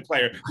 He's a good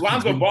player.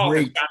 Lonzo Ball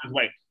has found his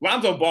way.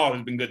 Lonzo Ball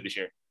has been good this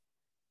year.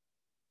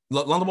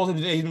 Lonzo Ball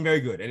he's been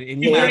very good, and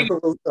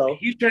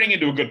he's turning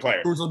into a good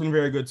player. Caruso's been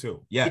very good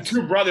too. Yeah, the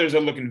two brothers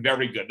are looking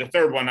very good. The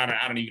third one,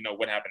 I don't even know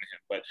what happened to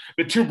him, but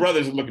the two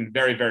brothers are looking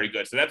very, very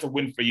good. So that's a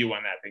win for you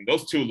on that thing.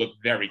 Those two look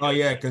very good. Oh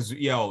yeah, because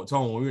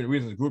Tone, we were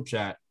in the group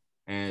chat,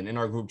 and in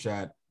our group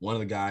chat, one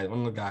of the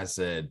guys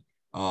said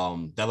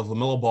that if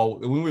LaMelo Ball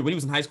when he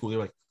was in high school, they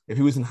were like, if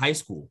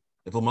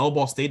LaMelo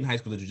Ball stayed in high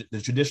school,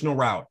 the traditional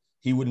route,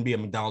 he wouldn't be a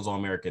McDonald's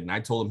All-American. And I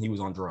told him he was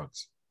on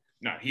drugs.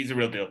 No, he's a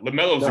real deal.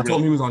 LaMelo's I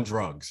told him he was on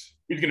drugs.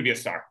 He's going to be a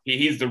star.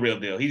 He's the real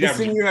deal. His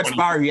senior year at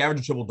Spire, he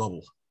averaged a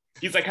triple-double.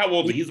 He's like, how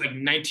old is he? He's like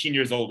 19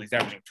 years old. He's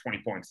averaging 20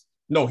 points.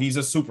 No, he's a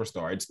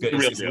superstar. It's good.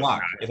 It's a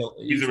lot.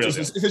 He's a real deal.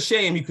 It's a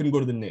shame he couldn't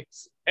go to the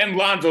Knicks. And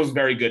Lonzo's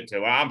very good,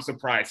 too. I'm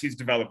surprised. He's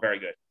developed very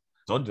good.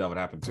 Told you that would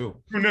happen,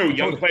 too. Who knew?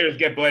 Young players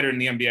get better in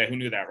the NBA. Who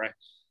knew that, right?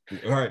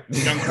 All right.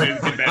 Young players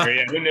get better.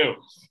 Yeah, who knew?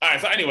 All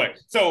right, so anyway.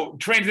 So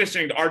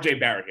transitioning to RJ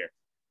Barrett here.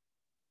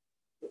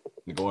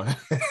 Go ahead.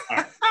 All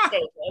right.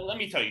 So let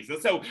me tell you.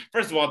 So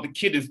first of all, the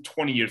kid is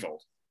 20 years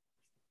old.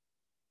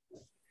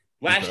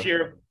 Last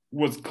year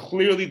was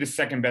clearly the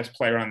second best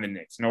player on the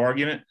Knicks. No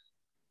argument?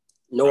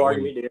 No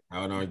argument there.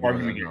 I don't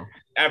argue.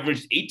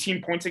 Averaged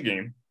 18 points a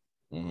game.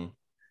 Mm-hmm.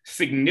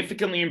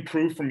 Significantly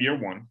improved from year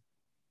one.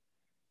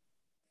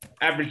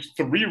 Averaged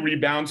 3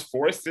 rebounds,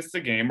 4 assists a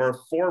game, or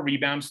 4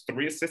 rebounds,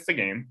 3 assists a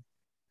game.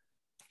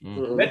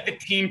 Mm-hmm. Led the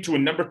team to a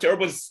number 2, or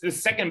was the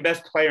second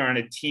best player on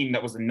a team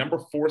that was a number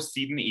 4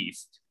 seed in the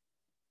East.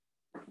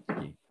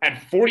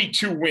 Had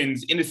 42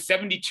 wins in a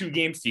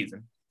 72-game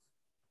season.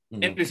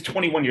 Mm-hmm. And is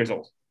 21 years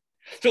old.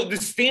 So the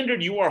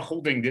standard you are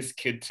holding this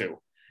kid to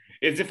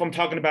is if I'm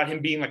talking about him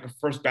being like a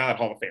first ballot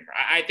Hall of Famer.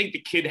 I think the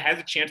kid has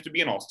a chance to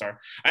be an all-star.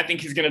 I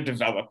think he's going to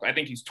develop. I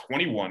think he's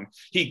 21.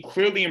 He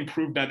clearly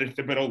improved under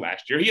Thibodeau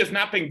last year. He has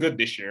not been good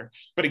this year.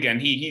 But again,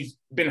 he's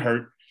been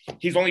hurt.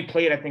 He's only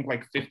played, I think,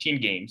 like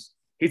 15 games.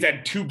 He's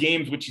had 2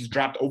 games which he's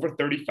dropped over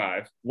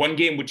 35, 1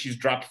 game which he's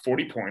dropped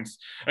 40 points.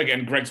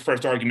 Again, Greg's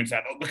first argument is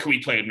that, look who he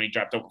played when he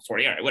dropped over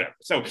 40. All right, whatever.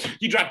 So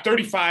he dropped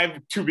 35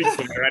 2 weeks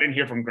ago. I didn't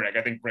hear from Greg.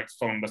 I think Greg's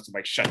phone must have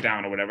like shut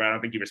down or whatever. I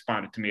don't think he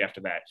responded to me after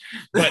that.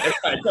 But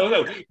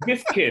so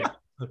this kid,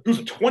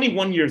 who's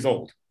 21 years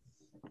old,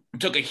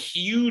 took a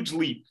huge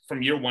leap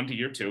from year 1 to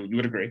year 2. You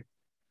would agree?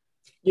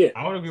 Yeah,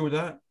 I would agree with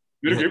that.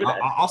 You would agree with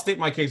that? I'll state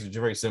my case. It's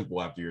very simple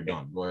after you're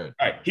done. Go ahead.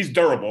 All right, he's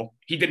durable.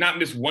 He did not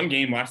miss 1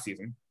 game last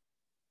season.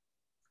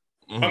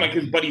 Mm-hmm. Unlike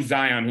his buddy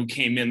Zion, who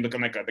came in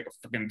looking like a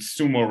fucking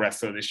sumo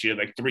wrestler this year,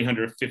 like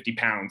 350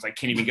 pounds, like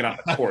can't even get off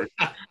the court.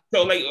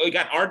 So like we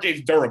got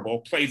RJ's durable,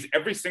 plays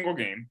every single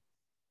game,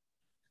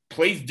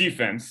 plays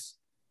defense,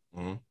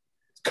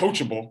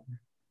 coachable,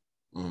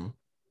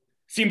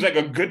 seems like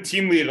a good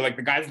team leader. Like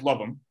the guys love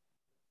him.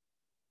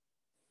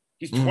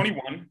 He's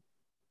 21.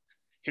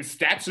 His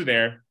stats are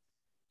there.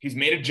 He's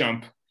made a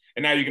jump,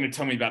 and now you're going to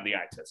tell me about the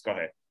eye test. Go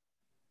ahead.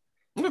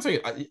 I'm gonna tell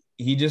you,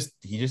 he just.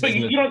 But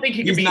you don't think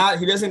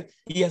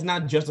he has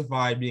not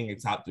justified being a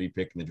top 3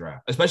 pick in the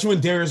draft, especially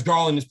when Darius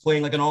Garland is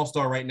playing like an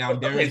all-star right now.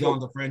 And Darius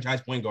Garland's a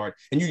franchise point guard,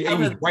 and he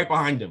was right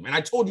behind him. And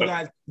I told you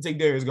guys to take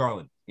Darius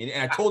Garland, and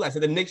I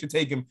said the Knicks should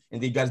take him,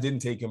 and you guys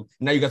didn't take him. And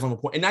now you guys don't have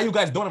a point, and now you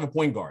guys don't have a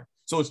point guard.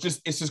 So it's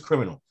just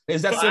criminal.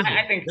 Is that simple?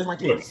 That's my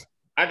case.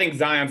 I think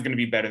Zion's going to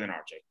be better than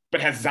RJ. But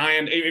has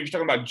Zion, if you're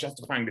talking about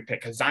justifying the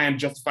pick, has Zion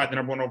justified the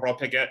number 1 overall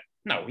pick yet?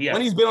 No, he hasn't.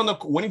 When he's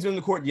been in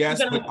the court, yes.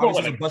 But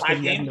obviously,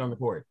 he hasn't been on the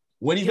court.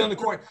 When he's been on the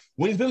court,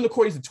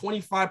 he's a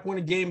 25-point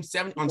a game,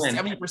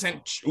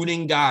 70%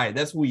 shooting guy.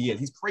 That's who he is.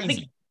 He's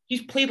crazy.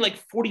 He's played like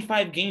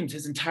 45 games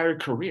his entire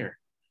career.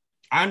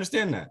 I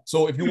understand that.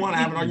 So if you want to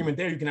have an argument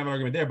there, you can have an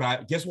argument there.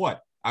 But guess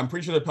what? I'm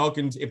pretty sure the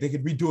Pelicans, if they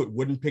could redo it,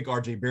 wouldn't pick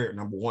RJ Barrett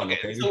number 1.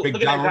 Okay, they pick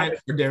John Morant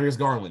or Darius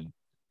Garland.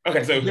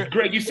 Okay, so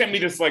Greg, you sent me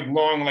this like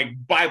long, like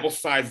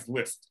Bible-sized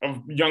list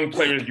of young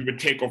players you would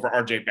take over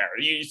RJ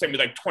Barrett. You sent me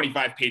like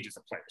 25 pages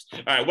of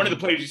players. All right, one of the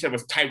players you said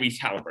was Tyrese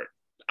Halliburton.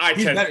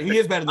 He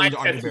is better than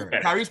RJ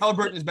Barrett. Tyrese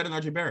Halliburton is better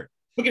than RJ Barrett.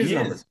 Look at his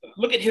numbers.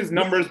 Look at his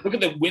numbers. Look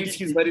at the wins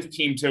he's led his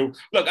team to.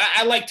 Look,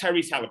 I like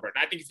Tyrese Halliburton.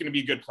 I think he's going to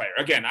be a good player.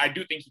 Again, I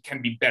do think he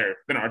can be better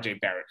than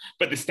RJ Barrett,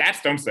 but the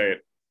stats don't say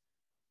it.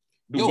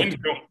 The wins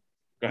don't.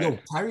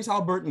 Tyrese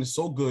Halliburton is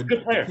so good.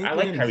 Good player. I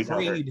like Tyrese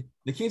Halliburton.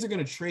 The Kings are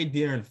going to trade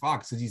De'Aaron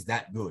Fox because he's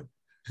that good.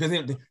 Because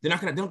they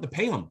don't have to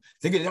pay him.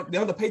 They don't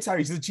have to pay Tyrese.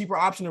 He's a cheaper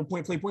option to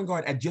play point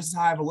guard at just as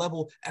high of a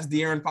level as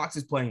De'Aaron Fox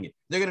is playing it.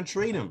 They're going to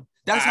trade him.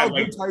 That's how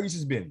good Tyrese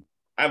has been.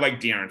 I like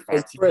De'Aaron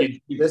Fox.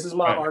 This is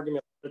my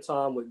argument all the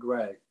time with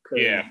Greg.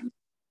 Yeah.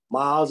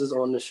 Miles is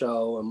on the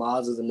show, and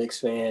Miles is a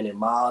Knicks fan, and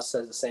Miles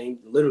says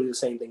literally the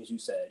same things you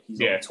said. He's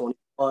only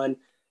 21.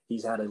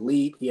 He's had a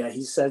leap. Yeah,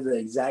 he says the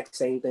exact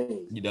same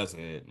thing. He does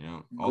it. Yeah.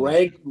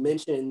 Greg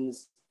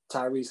mentions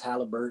Tyrese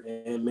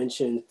Halliburton and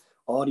mentioned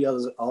all the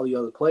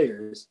other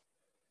players,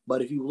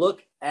 but if you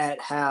look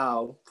at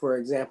how, for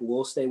example,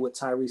 we'll stay with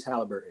Tyrese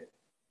Halliburton.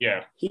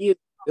 Yeah, he is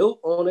built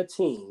on a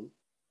team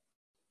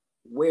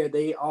where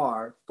they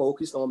are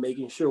focused on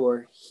making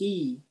sure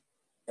he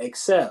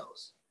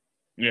excels.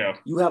 Yeah.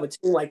 You have a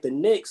team like the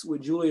Knicks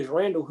with Julius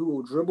Randle who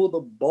will dribble the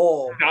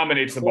ball.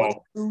 Dominates the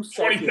ball.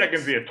 20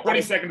 seconds here.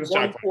 20 seconds of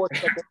shot clock.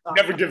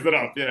 Never gives it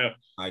up. Yeah.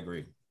 I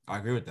agree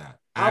with that.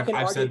 How can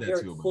RJ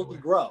Barrett fully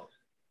grow?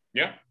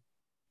 Yeah.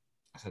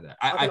 I said that.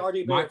 How can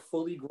RJ Barrett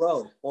fully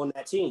grow on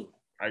that team?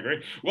 I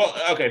agree. Well,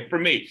 okay, for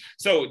me,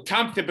 so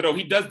Tom Thibodeau,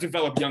 he does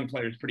develop young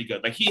players pretty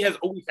good. Like, he has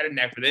always had a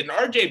knack for it. And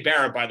RJ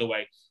Barrett, by the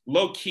way,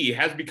 low-key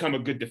has become a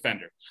good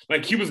defender.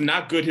 Like, he was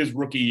not good his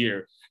rookie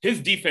year. His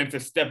defense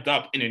has stepped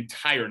up an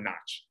entire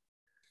notch.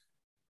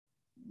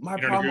 My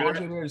problem with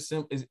RJ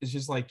Barrett is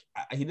just like,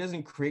 he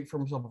doesn't create for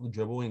himself with the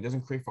dribble, and he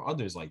doesn't create for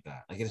others like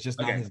that. Like, it's just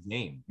not his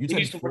game. He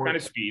needs to work on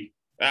his speed.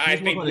 I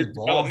think his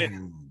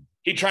development.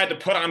 He tried to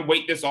put on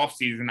weight this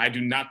offseason. I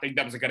do not think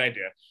that was a good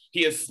idea.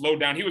 He has slowed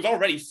down. He was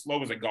already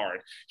slow as a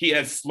guard. He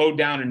has slowed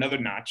down another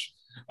notch.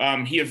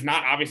 He has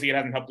not, obviously, it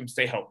hasn't helped him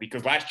stay healthy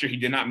because last year he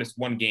did not miss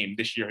one game.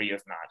 This year he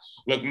has not.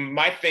 Look,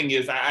 my thing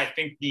is, I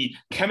think the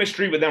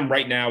chemistry with them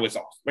right now is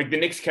off. Like, the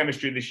Knicks'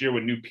 chemistry this year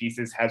with new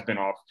pieces has been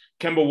off.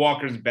 Kemba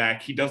Walker's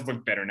back. He does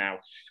look better now.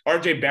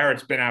 RJ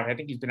Barrett's been out. I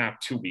think he's been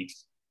out 2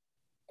 weeks.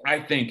 I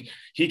think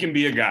he can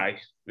be a guy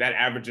that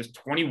averages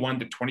 21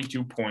 to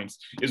 22 points,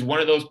 is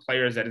one of those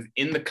players that is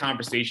in the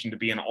conversation to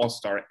be an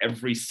all-star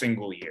every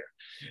single year.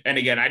 And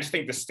again, I just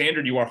think the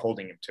standard you are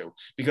holding him to,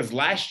 because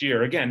last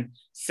year, again,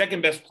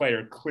 second best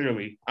player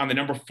clearly on the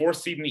number 4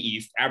 seed in the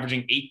East,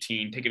 averaging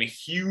 18, taking a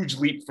huge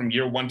leap from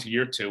year 1 to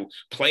year 2,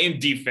 playing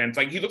defense.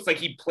 Like, he looks like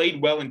he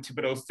played well in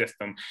Thibodeau's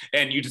system,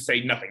 and you just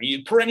say nothing.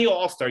 Perennial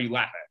all-star, you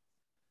laugh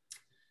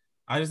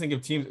at. I just think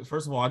if teams,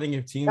 first of all,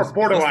 or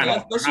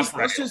borderline.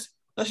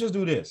 Let's just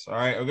do this. All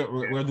right.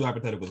 We're gonna do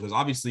hypotheticals because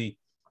obviously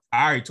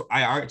I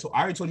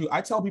already told you, I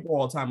tell people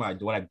all the time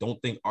what I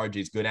don't think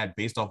RJ's good at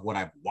based off what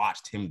I've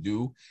watched him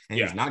do. And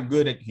he's not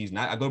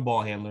a good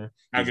ball handler.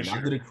 He's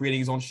not good at creating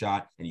his oon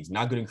shot, and he's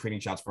not good at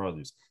creating shots for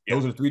others.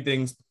 Those are the 3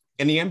 things.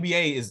 And the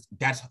NBA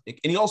and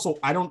he also,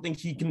 I don't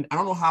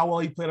know how well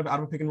he played out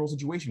of a pick and roll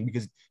situation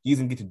because he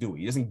doesn't get to do it.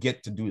 He doesn't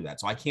get to do that.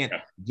 So I can't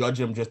judge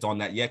him just on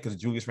that yet because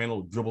Julius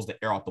Randle dribbles the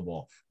air off the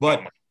ball.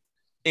 But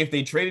if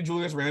they traded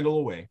Julius Randle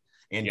away,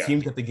 and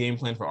teams get the game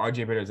plan for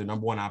RJ Barrett as their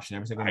number 1 option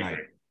every single night.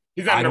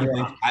 He's not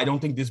I don't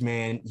think this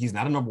man, he's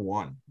not a number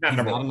 1. He's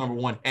not a number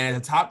 1. And as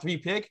a top 3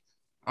 pick,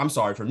 I'm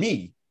sorry, for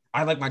me,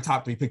 I like my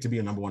top 3 pick to be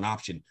a number 1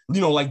 option.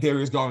 You know, like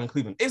Darius Garland in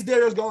Cleveland. Is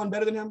Darius Garland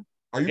better than him?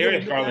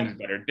 Darius Garland is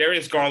better.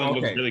 Darius Garland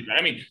looks really good.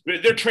 I mean,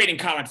 they're trading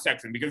Colin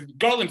Sexton because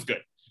Garland's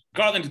good.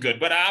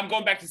 But I'm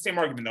going back to the same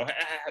argument, though.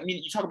 I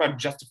mean, you talk about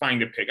justifying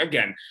the pick.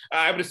 Again,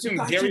 I would assume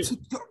Darius...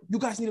 You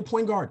guys need a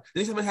point guard.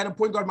 They haven't had a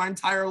point guard my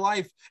entire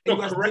life. And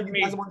you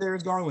guys want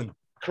Darius Garland.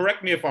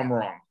 Correct me if I'm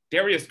wrong.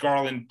 Darius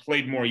Garland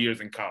played more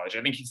years in college.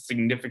 I think he's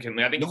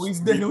significantly...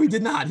 No, he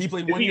did not. He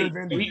played 1 year at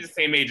Vanderbilt. He's the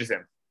same age as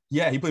him.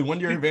 Yeah, he played 1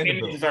 year at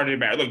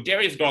Vanderbilt. Look,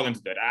 Darius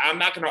Garland's good. I'm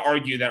not going to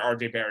argue that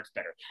RJ Barrett's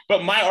better.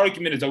 But my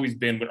argument has always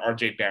been with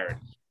RJ Barrett.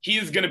 He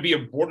is going to be a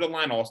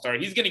borderline all-star.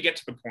 He's going to get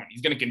to the point.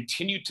 He's going to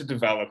continue to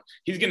develop.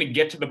 He's going to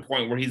get to the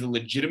point where he's a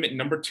legitimate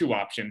number 2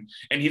 option,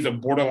 and he's a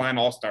borderline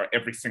all-star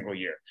every single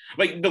year.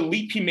 Like, the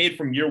leap he made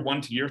from year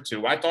 1 to year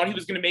 2, I thought he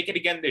was going to make it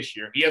again this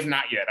year. He has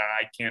not yet.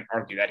 I can't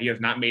argue that. He has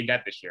not made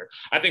that this year.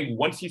 I think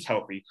once he's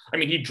healthy, I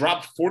mean, he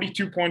dropped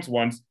 42 points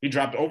once. He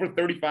dropped over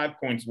 35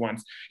 points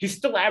once. He's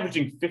still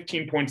averaging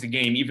 15 points a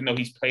game, even though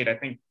he's played, I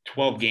think,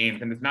 12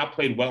 games and has not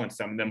played well in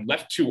some of them,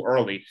 left too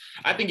early.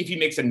 I think if he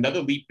makes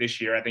another leap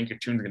this year, I think your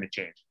tune's going to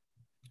change.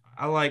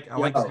 I like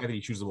the fact that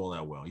he shoots the ball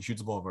that well. He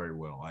shoots the ball very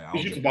well.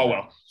 He shoots the ball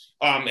well.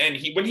 And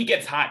when he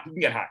gets hot, he can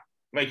get hot.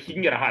 Like, he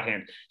can get a hot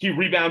hand. He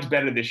rebounds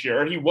better this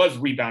year, or he was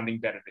rebounding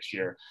better this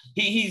year.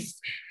 He's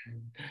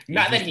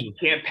not that he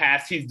can't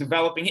pass. He's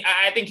developing.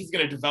 I think he's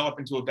going to develop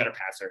into a better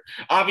passer.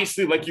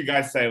 Obviously, like you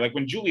guys say, like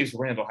when Julius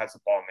Randle has the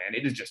ball, man,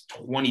 it is just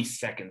 20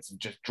 seconds of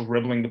just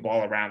dribbling the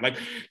ball around. Like,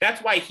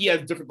 that's why he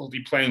has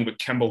difficulty playing with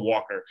Kemba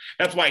Walker.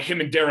 That's why him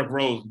and Derrick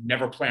Rose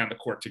never play on the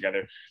court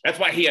together. That's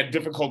why he had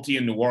difficulty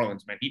in New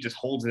Orleans, man. He just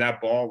holds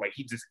that ball. Like,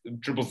 he just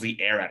dribbles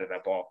the air out of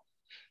that ball.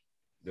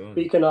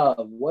 Speaking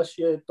of, what's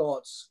your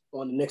thoughts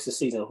on the Knicks this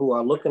season, who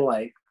are looking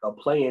like a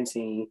playing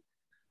team?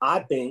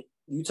 I think,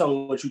 you tell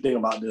me what you think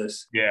about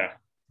this. Yeah.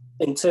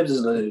 I think Tibbs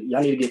y'all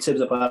need to get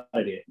Tibbs up out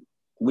of there.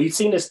 We've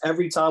seen this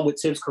every time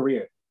with Tibbs'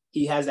 career.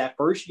 He has that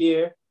first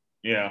year.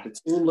 Yeah. The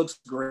team looks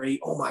great.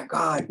 Oh my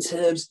God,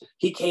 Tibbs,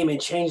 he came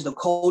and changed the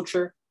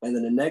culture. And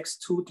then the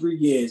next 2-3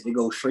 years, it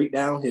goes straight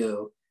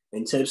downhill.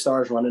 And Tibbs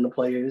starts running the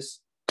players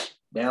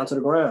down to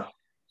the ground.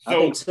 So, I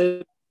think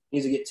Tibbs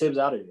needs to get Tibbs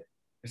out of there.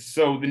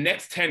 So the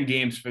next 10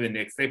 games for the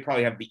Knicks, they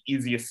probably have the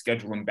easiest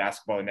schedule in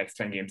basketball the next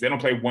 10 games. They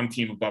don't play one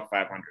team above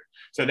 500.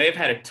 So they've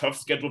had a tough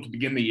schedule to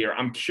begin the year.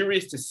 I'm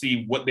curious to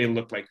see what they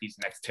look like these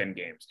next 10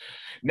 games.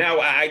 Now,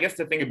 I guess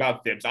the thing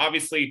about Tibbs,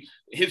 obviously,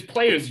 his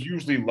players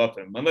usually love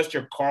him. Unless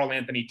you're Karl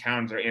Anthony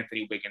Towns or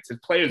Anthony Wiggins, his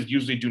players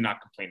usually do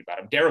not complain about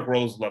him. Derrick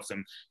Rose loves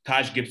him.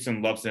 Taj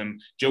Gibson loves him.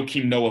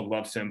 Joakim Noah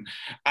loves him.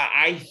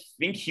 I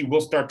think he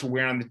will start to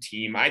wear on the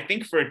team. I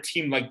think for a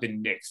team like the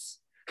Knicks,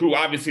 who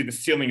obviously the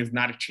ceiling is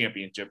not a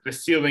championship. The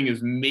ceiling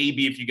is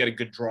maybe if you get a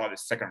good draw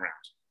this second round.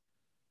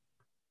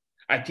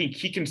 I think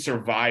he can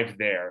survive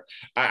there.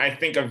 I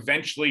think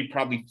eventually,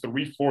 probably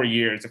 3-4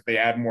 years, if they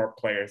add more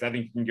players, I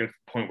think you can get to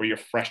the point where you're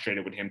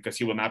frustrated with him because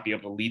he will not be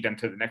able to lead them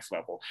to the next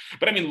level.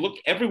 But I mean, look,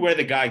 everywhere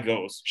the guy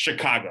goes,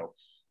 Chicago,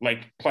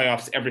 like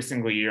playoffs every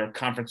single year,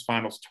 conference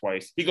finals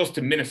twice. He goes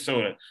to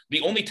Minnesota.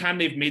 The only time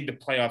they've made the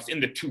playoffs in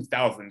the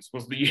 2000s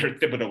was the year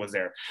Thibodeau was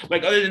there.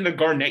 Like, other than the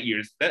Garnett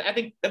years, I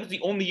think that was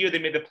the only year they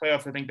made the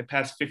playoffs, I think, the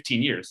past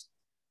 15 years.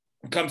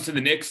 It comes to the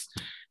Knicks,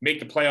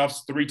 make the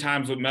playoffs 3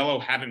 times with Melo,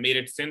 haven't made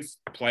it since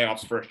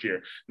playoffs first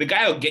year. The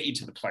guy will get you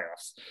to the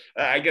playoffs.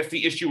 I guess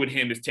the issue with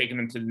him is taking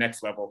him to the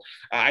next level.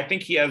 I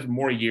think he has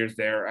more years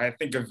there. I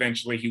think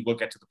eventually he will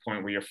get to the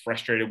point where you're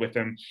frustrated with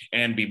him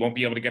and we won't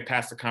be able to get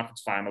past the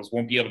conference finals,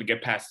 won't be able to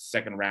get past the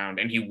second round,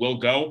 and he will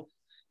go.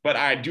 But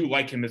I do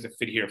like him as a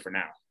fit here for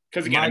now.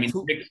 Because again,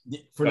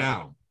 for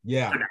now.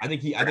 Yeah, I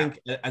think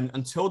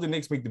until the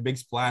Knicks make the big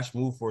splash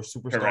move for a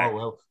superstar,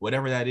 well,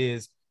 whatever that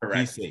is,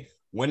 he's safe.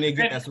 When they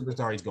get that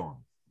superstar, he's gone.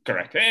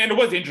 Correct. And it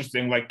was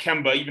interesting, like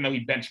Kemba, even though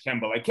he benched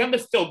Kemba, like Kemba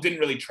still didn't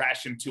really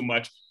trash him too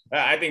much.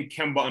 I think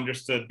Kemba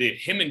understood that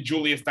him and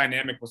Julius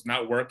dynamic was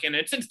not working.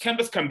 And since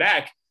Kemba's come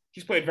back,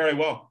 he's played very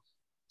well.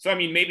 So, I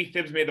mean, maybe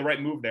Thibs made the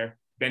right move there,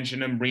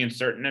 benching him,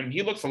 reinserting him.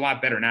 He looks a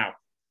lot better now.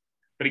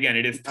 But again,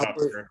 it is tough.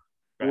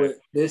 With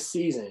this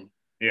season,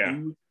 yeah,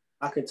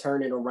 I could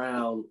turn it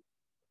around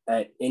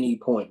at any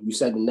point. You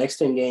said the next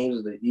 10 games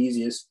are the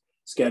easiest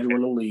schedule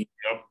in the league.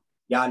 Yep.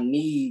 Y'all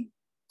need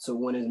to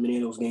win as many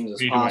of those games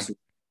as possible.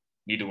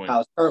 Need to win.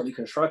 How it's currently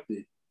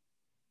constructed,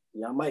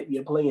 y'all might be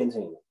a play-in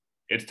team.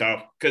 It's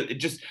tough because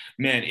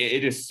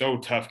it is so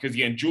tough because,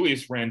 again,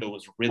 Julius Randle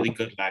was really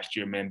good last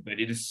year, man, but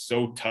it is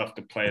so tough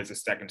to play as a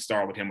second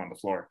star with him on the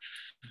floor.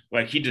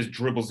 Like, he just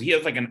dribbles. He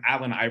has like an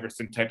Allen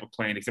Iverson type of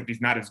playing, except he's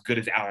not as good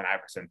as Allen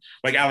Iverson.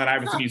 Like Allen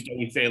Iverson used to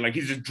always say, like,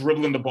 he's just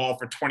dribbling the ball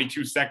for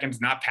 22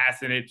 seconds, not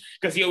passing it,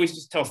 because he always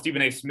just tells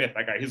Stephen A. Smith,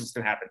 like, all right, here's what's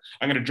going to happen.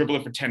 I'm going to dribble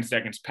it for 10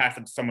 seconds, pass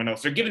it to someone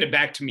else. They're giving it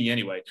back to me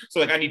anyway. So,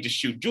 like, I need to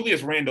shoot.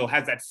 Julius Randle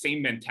has that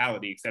same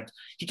mentality, except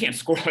he can't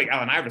score like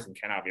Allen Iverson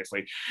can,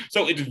 obviously.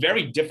 So it's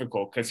very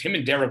difficult because him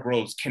and Derrick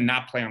Rose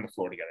cannot play on the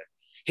floor together.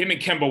 Him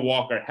and Kemba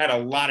Walker had a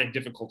lot of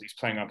difficulties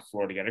playing on the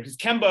floor together because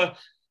Kemba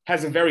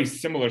has a very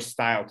similar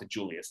style to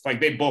Julius. Like,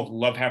 they both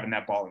love having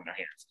that ball in their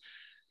hands.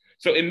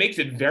 So it makes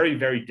it very,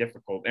 very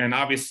difficult. And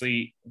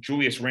obviously,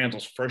 Julius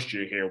Randle's first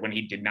year here, when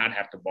he did not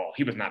have the ball,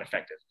 he was not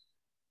effective.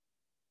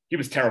 He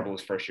was terrible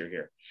his first year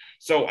here.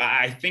 So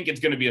I think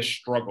it's going to be a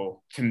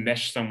struggle to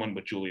mesh someone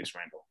with Julius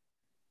Randle.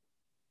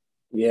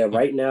 Yeah,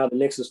 right now, the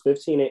Knicks is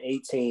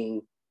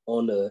 15-18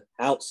 on the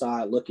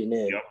outside looking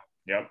in.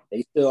 Yep.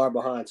 They still are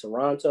behind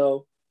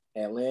Toronto,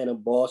 Atlanta,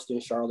 Boston,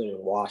 Charlotte, and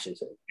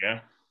Washington.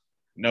 Yeah.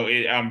 No,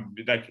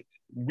 like,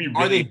 we really,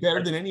 are they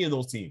better than any of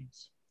those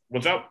teams?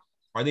 What's up?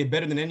 Are they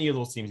better than any of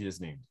those teams you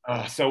just named?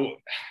 So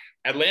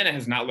Atlanta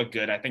has not looked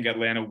good. I think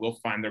Atlanta will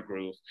find their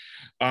groove.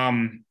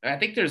 I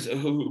think there's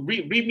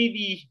read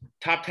me the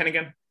top 10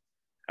 again.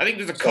 I think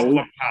there's a couple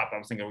up top. I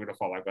was thinking we're gonna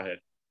fall out. Go ahead.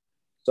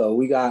 So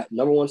we got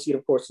number 1 seed,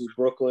 of course, is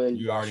Brooklyn.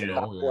 You already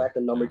know. At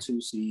the number 2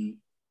 seed.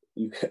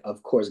 You,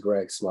 of course,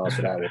 Greg smiles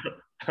for that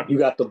one. You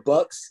got the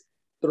Bucks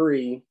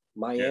 3,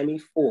 Miami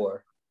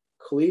 4.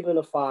 Cleveland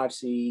a 5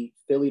 seed,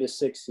 Philly the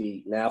 6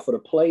 seed. Now for the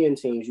play-in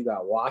teams, you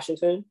got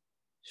Washington,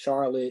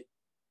 Charlotte,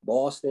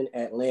 Boston,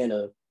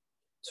 Atlanta.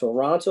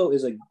 Toronto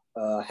is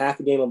a half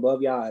a game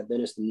above y'all,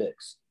 then it's the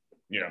Knicks.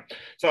 Yeah.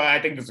 So I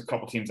think there's a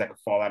couple teams that could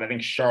fall out. I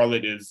think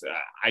Charlotte is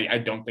I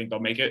don't think they'll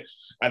make it.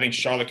 I think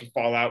Charlotte could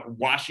fall out.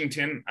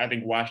 I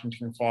think Washington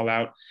can fall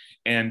out.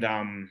 And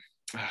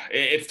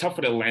It's tough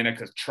with Atlanta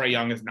because Trae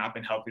Young has not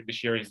been healthy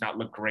this year. He's not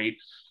looked great.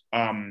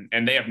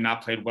 And they have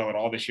not played well at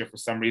all this year for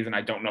some reason.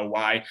 I don't know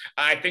why.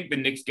 I think the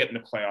Knicks get in the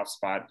playoff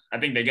spot. I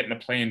think they get in the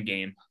play-in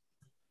game.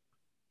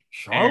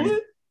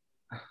 Charlotte?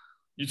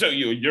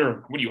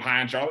 You're what are you,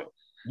 high on Charlotte?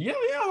 Yeah,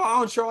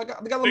 on Charlotte.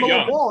 They got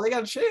LaMelo Ball. They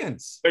got a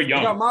chance. They're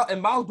young.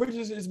 And Miles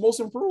Bridges is most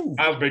improved.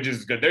 Miles Bridges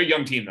is good. They're a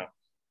young team, though.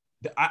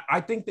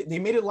 I think that they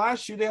made it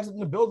last year. They have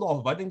something to build off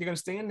of. I think they're going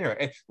to stay in there.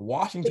 And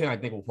Washington, I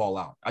think, will fall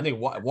out. I think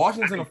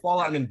Washington's going to fall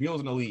out, and then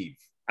Beal's going to leave.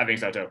 I think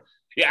so, too.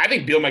 Yeah, I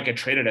think Beal might get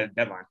traded at the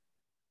deadline.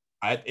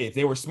 If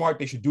they were smart,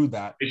 they should do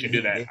that. They should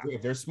do that.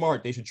 If they're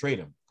smart, they should trade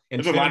him.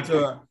 And trade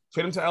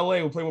him to LA.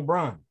 We'll play with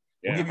Bron.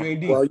 Yeah. We'll give you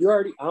AD. Well, you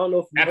already – I don't know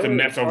if you That's a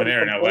mess over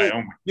there in LA.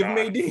 Oh, my Give him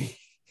God. AD.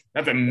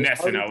 That's a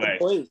mess in LA.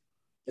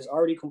 There's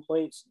already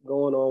complaints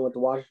going on with the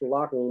Washington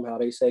locker room, how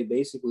they say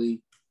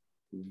basically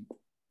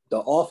the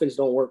offense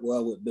don't work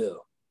well with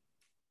Bill.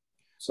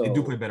 So They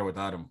do play better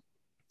without him.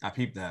 I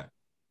peeped that.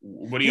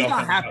 What do y'all He's not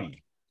think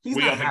happy. He's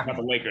what do not y'all think happy.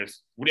 about the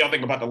Lakers? What do y'all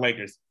think about the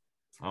Lakers?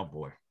 Oh,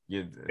 boy.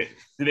 Yeah. Did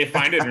they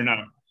find it or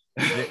no?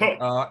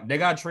 They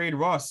got to trade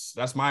Russ.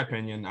 That's my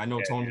opinion. I know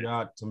Yeah, Tony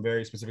got some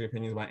very specific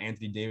opinions about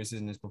Anthony Davis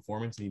and his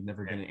performance. He's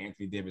never been an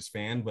Anthony Davis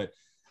fan, but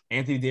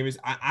Anthony Davis,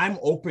 I'm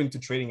open to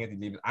trading Anthony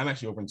Davis. I'm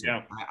actually open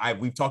to it.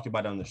 We've talked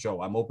about it on the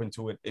show. I'm open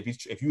to it. If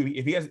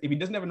he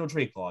doesn't have a no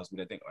trade clause, but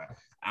I think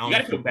I don't. You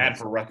gotta feel bad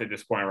for Russ at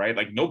this point, right?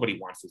 Like nobody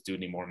wants this dude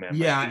anymore, man.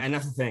 Yeah, and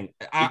that's the thing.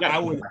 I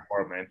would.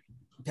 For it, man.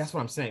 That's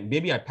what I'm saying.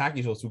 Maybe I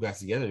package those two guys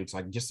together so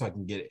I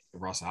can get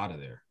Russ out of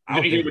there.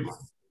 Did you hear what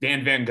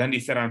Dan Van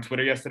Gundy said on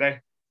Twitter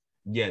yesterday?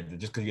 Yeah,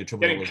 just because you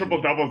get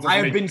triple doubles. I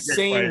have been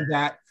saying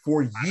that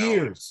for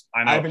years.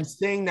 I know. I've been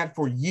saying that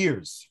for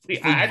years.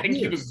 I think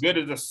he was good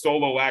as a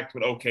solo act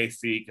with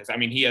OKC because, I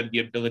mean, he had the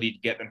ability to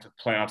get them to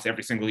playoffs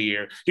every single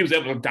year. He was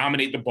able to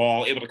dominate the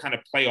ball, able to kind of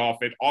play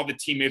off it. All the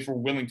teammates were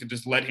willing to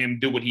just let him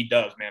do what he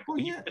does, man. Oh,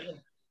 yeah.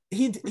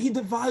 He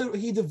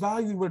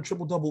devalued what a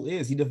triple double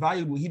is. He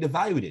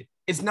devalued it.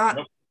 It's not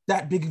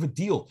that big of a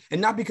deal, and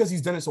not because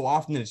he's done it so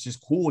often that it's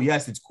just cool.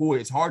 Yes, it's cool.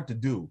 It's hard to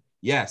do.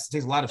 Yes, it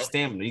takes a lot of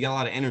stamina. You got a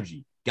lot of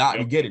energy.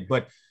 You get it,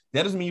 but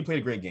that doesn't mean you played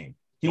a great game.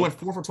 He went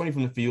 4 for 20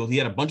 from the field. He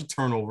had a bunch of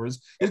turnovers.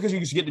 Just because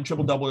you should get the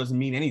triple double doesn't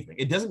mean anything.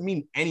 It doesn't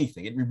mean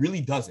anything. It really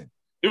doesn't.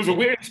 It was a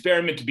weird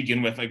experiment to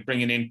begin with, like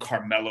bringing in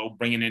Carmelo,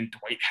 bringing in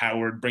Dwight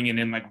Howard, bringing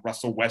in like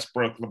Russell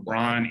Westbrook,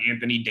 LeBron,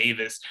 Anthony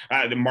Davis,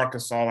 the Marc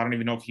Gasol. I don't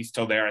even know if he's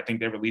still there. I think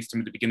they released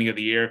him at the beginning of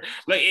the year.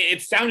 Like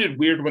it sounded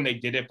weird when they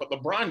did it, but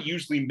LeBron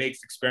usually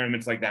makes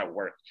experiments like that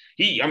work.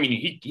 He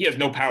has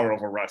no power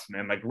over Russ,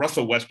 man. Like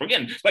Russell Westbrook,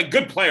 again, like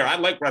good player. I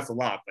like Russ a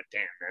lot, but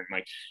damn, man,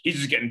 like he's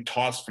just getting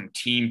tossed from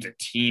team to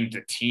team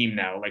to team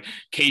now. Like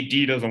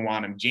KD doesn't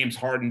want him, James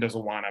Harden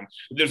doesn't want him.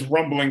 There's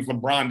rumblings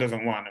LeBron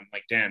doesn't want him.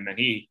 Like damn, man,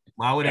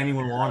 why would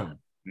anyone want him?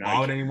 Why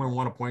would anyone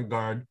want a point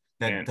guard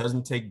that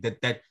doesn't take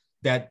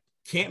that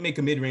can't make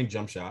a mid-range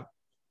jump shot,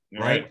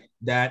 right?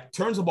 That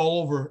turns the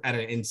ball over at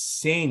an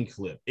insane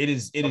clip. It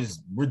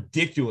is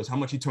ridiculous how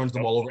much he turns the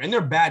ball over, and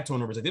they're bad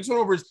turnovers. They're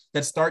turnovers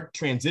that start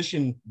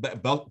transition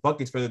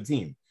buckets for the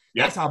team.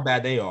 That's how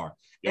bad they are.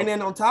 And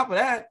then on top of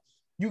that,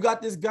 you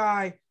got this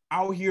guy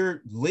out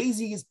here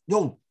lazy.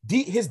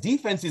 His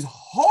defense is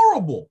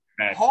horrible.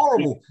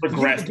 Horrible. He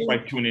progressed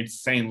like to an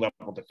insane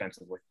level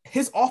defensively.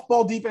 His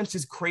off-ball defense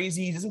is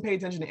crazy. He doesn't pay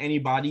attention to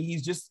anybody.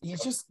 He's just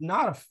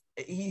not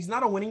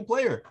a winning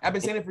player. I've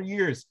been saying it for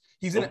years.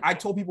 I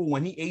told people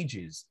when he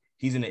ages,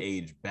 he's going to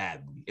age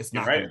badly. It's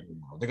not going to do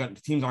well. The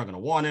teams aren't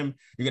going to want him.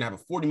 You're going to have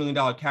a $40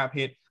 million cap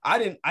hit. I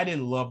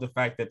didn't love the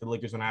fact that the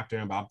Lakers went after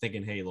him, but I'm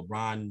thinking, hey,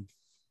 LeBron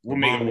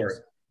make it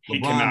work.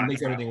 LeBron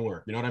makes everything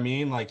work. You know what I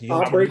mean? Like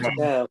I'll break it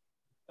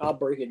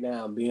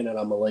down. Being that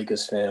I'm a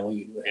Lakers fan,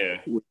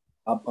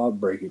 I'll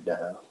break it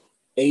down.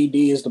 AD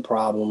is the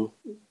problem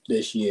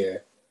this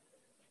year.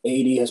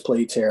 AD has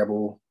played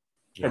terrible.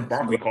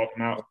 Barkley called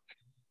him out.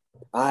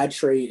 I'd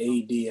trade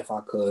AD if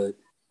I could.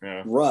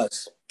 Yeah.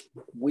 Russ,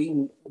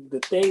 the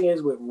thing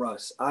is with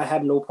Russ, I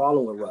have no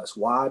problem with Russ.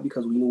 Why?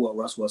 Because we knew what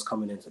Russ was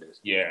coming into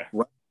this. Yeah.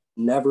 Russ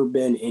never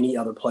been any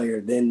other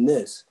player than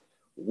this.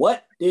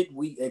 What did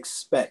we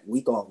expect?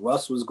 We thought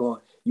Russ was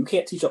going. You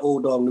can't teach an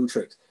old dog new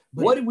tricks.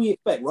 What did we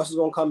expect? Russ is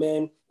going to come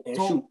in and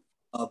shoot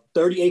a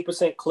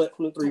 38% clip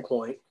from the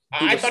 3-point.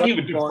 I thought he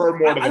would defer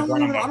more to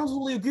LeBron. I don't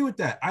totally agree with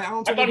that. I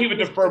thought he would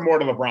defer more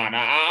to LeBron.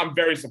 I'm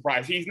very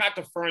surprised. He's not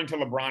deferring to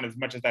LeBron as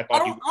much as I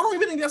thought. I don't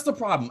even think that's the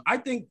problem. I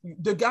think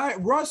the guy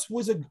Russ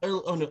was a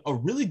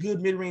really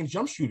good mid-range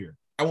jump shooter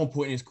at one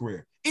point in his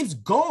career. It's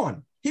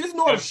gone. He doesn't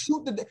know how to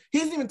shoot. He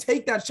doesn't even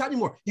take that shot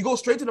anymore. He goes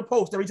straight to the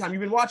post every time.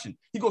 You've been watching.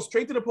 He goes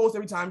straight to the post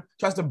every time,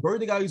 tries to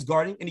bird the guy he's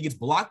guarding, and he gets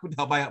blocked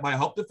by a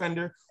help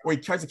defender, or he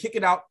tries to kick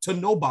it out to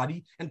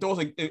nobody and throws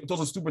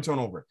a stupid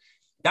turnover.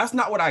 That's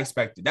not what I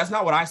expected. That's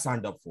not what I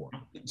signed up for.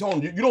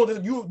 Tone,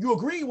 you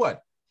agree?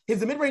 What?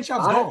 The mid-range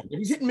shot's gone. If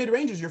he's hitting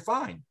mid-ranges, you're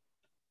fine.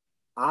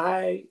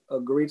 I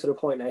agree to the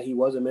point that he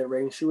was a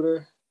mid-range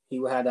shooter. He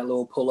would have that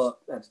little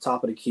pull-up at the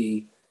top of the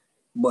key,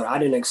 but I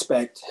didn't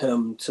expect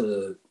him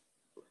to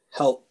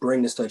help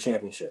bring this to a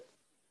championship.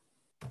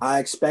 I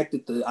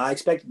expected the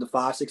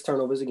 5-6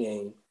 turnovers a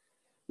game.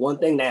 One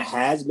thing that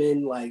has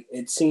been like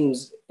it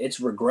seems it's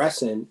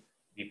regressing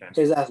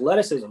his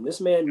athleticism.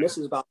 This man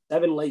misses about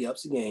 7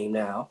 layups a game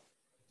now.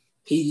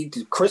 He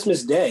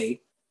Christmas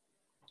Day,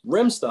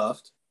 rim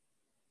stuffed.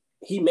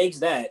 He makes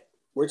that.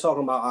 We're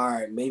talking about all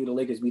right. Maybe the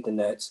Lakers beat the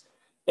Nets,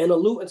 and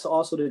alluding to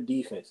also the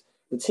defense.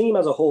 The team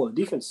as a whole, the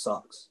defense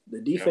sucks.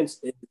 The defense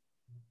is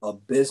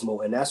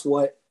abysmal, and that's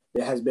what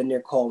it has been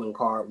their calling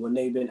card when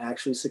they've been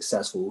actually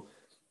successful.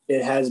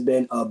 It has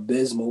been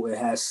abysmal. It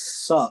has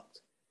sucked.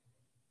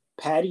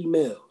 Patty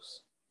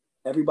Mills,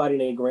 everybody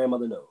and their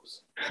grandmother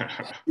knows.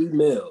 Patty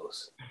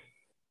Mills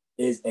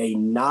is a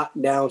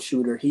knockdown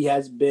shooter. He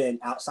has been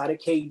outside of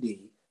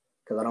KD,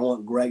 because I don't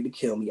want Greg to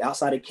kill me.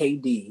 Outside of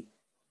KD,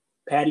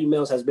 Patty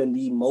Mills has been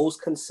the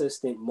most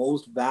consistent,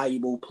 most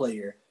valuable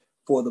player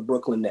for the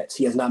Brooklyn Nets.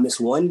 He has not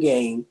missed one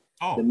game.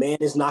 Oh. The man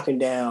is knocking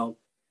down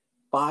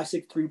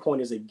 5-6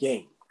 3-pointers a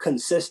game,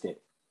 consistent.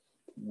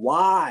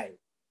 Why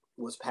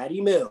was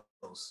Patty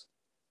Mills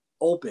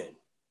open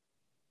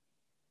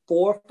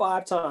 4 or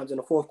 5 times in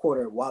the fourth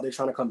quarter while they're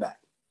trying to come back?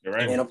 You're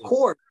right. And of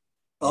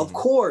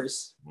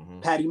course,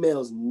 Patty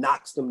Mills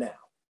knocks them down.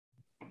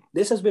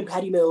 This has been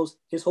Patty Mills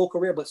his whole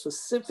career, but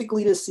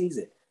specifically this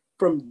season.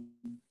 From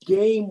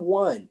game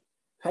 1,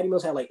 Patty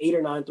Mills had like 8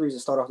 or 9 threes to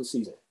start off the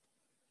season.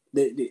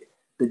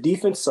 The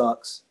defense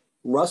sucks.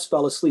 Russ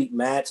fell asleep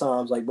mad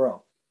times. Like,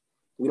 bro,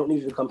 we don't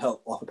need you to come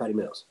help off of Patty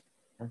Mills.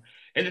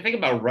 And the thing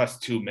about Russ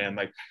too, man,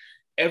 like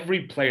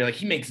every player, like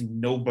he makes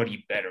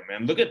nobody better,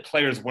 man. Look at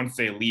players once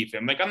they leave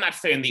him. Like I'm not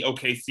saying the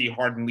OKC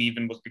Harden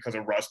leaving was because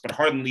of Russ, but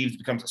Harden leaves,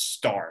 becomes a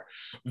star.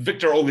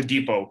 Victor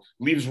Oladipo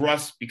leaves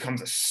Russ,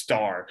 becomes a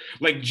star.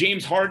 Like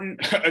James Harden,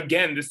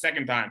 again, the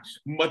second time,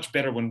 much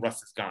better when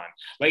Russ is gone.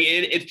 Like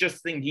it's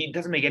just thing, he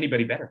doesn't make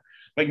anybody better.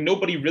 Like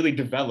nobody really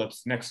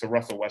develops next to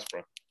Russell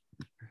Westbrook.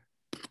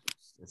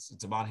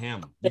 It's about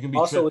him. You can be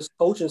also his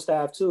coaching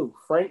staff too.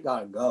 Frank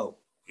gotta go.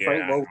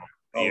 Frank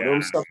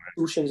those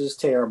substitutions is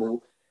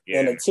terrible. Yeah.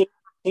 And the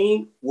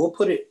team, we'll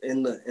put it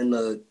in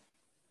the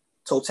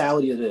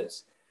totality of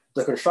this.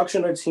 The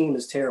construction of the team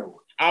is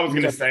terrible. I was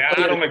going to say, I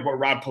don't like what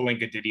Rob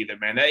Pelinka did either,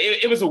 man.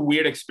 It was a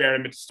weird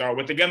experiment to start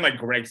with. Again, like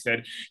Greg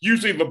said,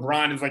 usually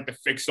LeBron is like the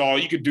fix-all.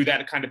 You could do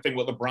that kind of thing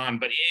with LeBron,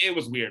 but it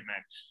was weird,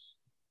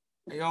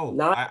 man. Yo,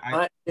 not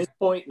at this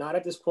point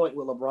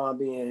with LeBron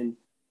being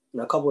in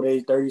a couple of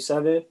days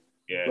 37.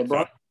 Yeah,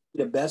 LeBron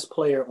the best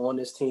player on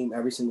this team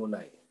every single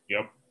night.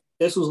 Yep.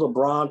 This was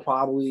LeBron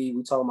probably,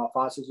 we talking about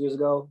 5-6 years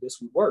ago, this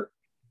would work.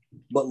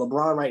 But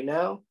LeBron right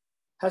now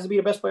has to be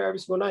the best player every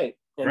single night.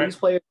 And these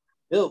players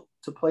are built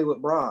to play with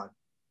Bron.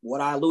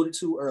 What I alluded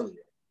to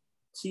earlier.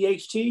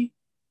 THT,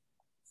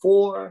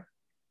 for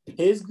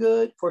his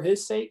good, for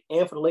his sake,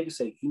 and for the Lakers'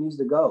 sake, he needs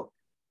to go.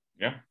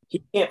 Yeah.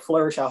 He can't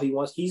flourish how he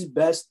wants. He's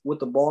best with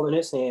the ball in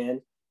his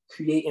hand,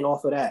 creating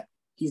off of that.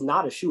 He's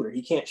not a shooter.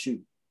 He can't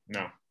shoot.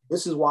 No.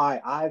 This is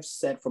why I've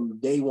said from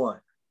day one,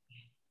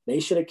 they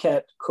should have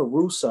kept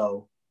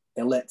Caruso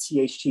and let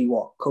THT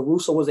walk.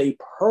 Caruso was a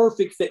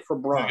perfect fit for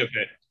Bron. It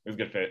was a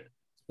good fit.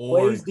 Or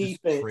plays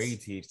defense. Trade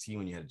THT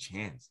when you had a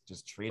chance.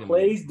 Just trade him.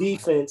 Plays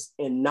defense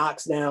and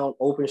knocks down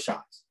open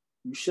shots.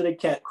 You should have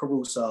kept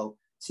Caruso.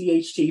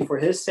 THT for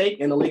his sake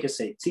and the Lakers'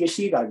 sake.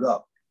 THT got to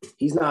go.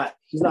 He's not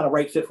a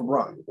right fit for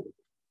Bron.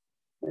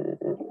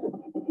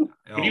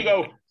 Can you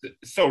go?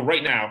 So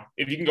right now,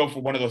 if you can go for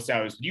one of those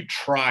salaries, would you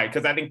try?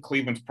 Because I think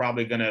Cleveland's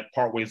probably going to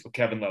part ways with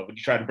Kevin Love. Would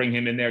you try to bring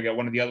him in there, get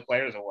one of the other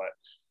players, or what?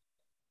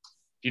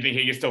 Do you think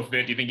he can still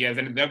fit? Do you think he has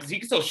anything? Because he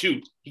can still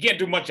shoot. He can't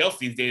do much else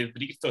these days,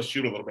 but he can still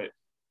shoot a little bit.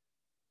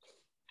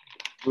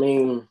 I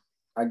mean,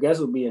 I guess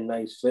it would be a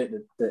nice fit.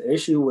 The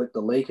issue with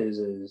the Lakers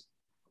is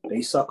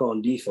they suck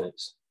on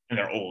defense. And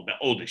they're old. They're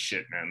old as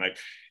shit, man. Like,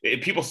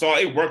 people saw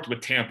it worked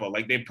with Tampa.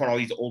 Like, they put all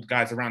these old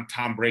guys around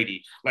Tom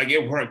Brady. Like,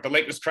 it worked. The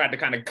Lakers tried to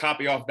kind of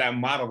copy off that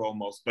model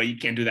almost, but you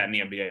can't do that in the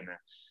NBA, man.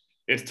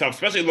 It's tough,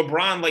 especially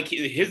LeBron. Like,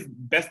 his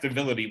best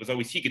ability was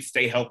always he could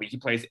stay healthy. He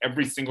plays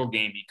every single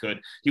game he could.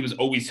 He was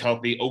always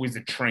healthy, always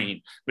a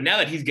train. But now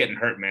that he's getting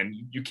hurt, man,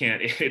 you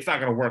can't. It's not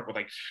going to work with,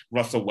 like,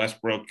 Russell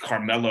Westbrook,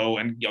 Carmelo.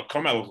 And,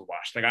 Carmelo's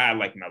washed. Like, I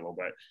like Melo,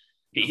 but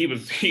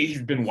he's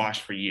been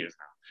washed for years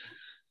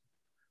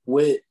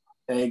now.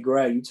 Hey,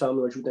 Greg, you tell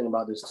me what you think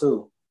about this,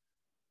 too.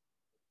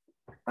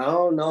 I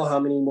don't know how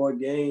many more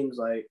games.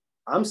 Like,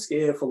 I'm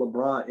scared for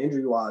LeBron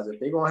injury-wise. If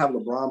they're going to have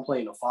LeBron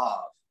playing the 5,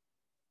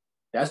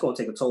 that's going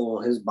to take a toll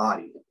on his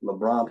body.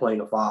 LeBron playing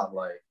the 5.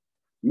 Like,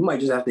 you might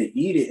just have to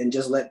eat it and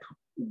just let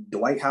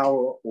Dwight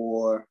Howard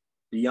or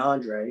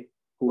DeAndre,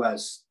 who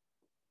has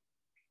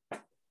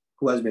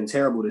been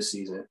terrible this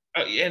season.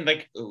 And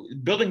like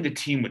building the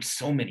team with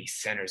so many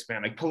centers,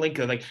 man. Like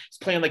Pelinka, like he's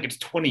playing like it's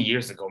 20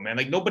 years ago, man.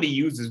 Like nobody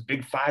uses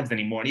big 5s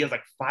anymore. And he has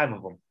like 5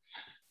 of them.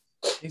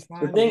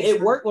 The thing, it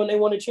worked when they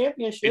won the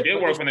championship. It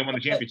did work when they won the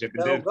championship.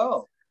 It did.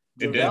 Go.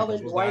 JaVale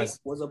and Dwight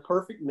was a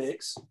perfect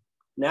mix.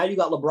 Now you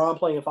got LeBron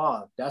playing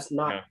 5. That's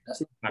not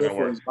gonna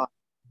work.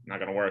 Not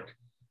gonna work.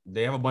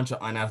 They have a bunch of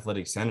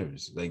unathletic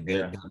centers. Like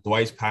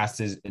Dwight's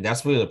passes, and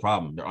that's really the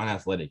problem. They're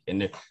unathletic,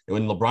 and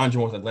when LeBron's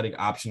your most athletic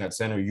option at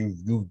center,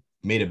 you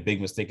made a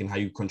big mistake in how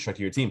you construct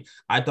your team.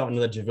 I thought when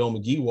they let JaVale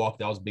McGee walk,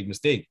 that was a big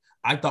mistake.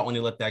 I thought when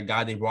they let that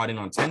guy they brought in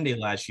on 10-day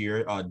last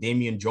year,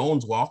 Damian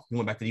Jones walk, he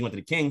went to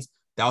the Kings.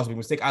 That was a big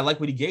mistake. I like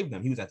what he gave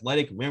them. He was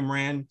athletic, rim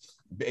ran,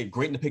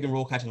 great in the pick and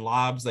roll, catching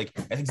lobs. Like,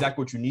 that's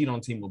exactly what you need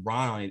on Team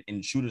LeBron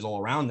and shooters all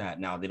around that.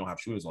 Now, they don't have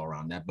shooters all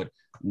around that, but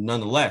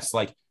nonetheless,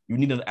 like, you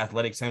need an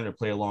athletic center to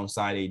play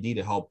alongside AD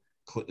to help,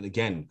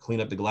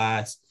 clean up the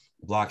glass,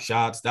 block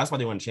shots. That's why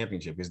they won a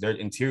championship, because their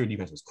interior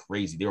defense was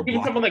crazy. They were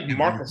even someone like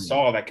Marc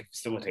Gasol that could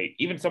facilitate.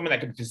 Even someone that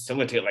could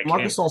facilitate like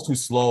Marc Gasol's too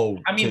slow.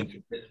 I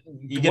mean,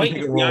 you get a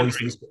pick and roll.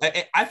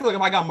 I feel like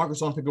if I got Marc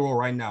Gasol on pick and roll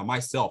right now,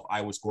 myself,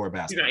 I would score a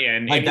basket.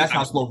 That's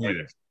how slow he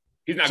is.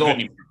 He's not good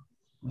anymore.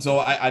 So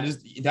I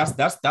just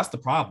that's the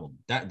problem.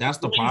 That's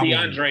the problem.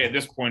 DeAndre at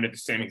this point is the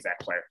same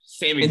exact player.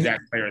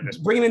 Player at this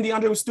point. Bringing in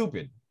DeAndre was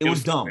stupid. It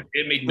was dumb.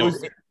 It made no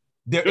sense.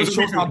 It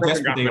shows how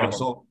desperate they are.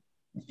 So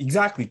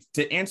exactly,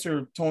 to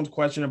answer Tone's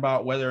question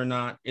about whether or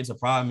not it's a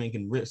problem and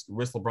can risk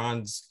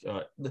LeBron's,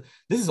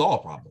 this is all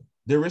a problem.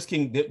 They're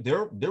risking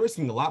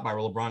a lot by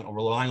relying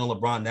on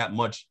LeBron that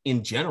much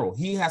in general.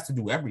 He has to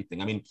do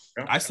everything. I mean,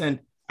 yeah. I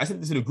sent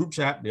this in a group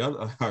chat.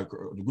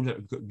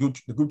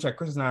 The group chat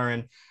Chris and I are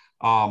in.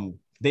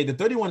 The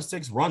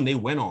 31-6 run they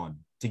went on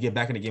to get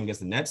back in the game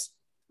against the Nets.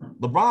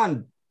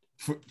 LeBron,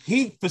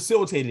 he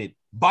facilitated it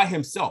by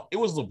himself. It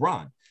was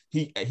LeBron.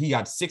 He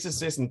got 6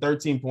 assists and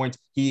 13 points.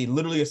 He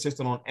literally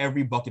assisted on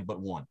every bucket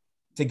but one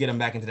to get him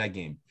back into that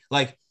game.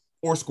 Like,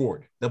 or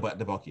scored the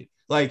bucket.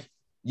 Like,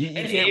 you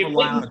can't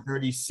rely on a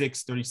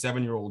 36,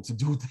 37-year-old to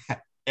do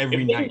that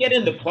every night. If they get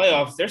in the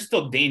playoffs, they're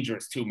still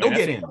dangerous too, man. They'll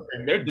get in.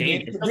 They're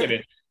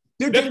dangerous.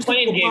 They're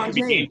playing game could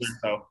be dangerous,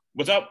 though.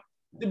 What's up?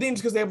 They're dangerous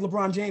because they have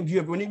LeBron James.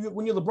 When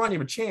you're LeBron, you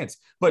have a chance.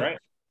 But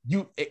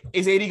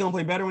is AD going to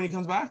play better when he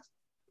comes back?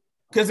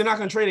 Because they're not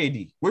going to trade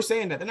AD. We're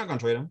saying that they're not going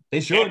to trade him. They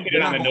should. Get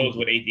it on the nose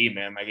with AD,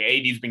 man. Like,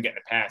 AD's been getting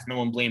a pass. No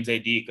one blames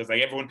AD because,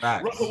 like, everyone.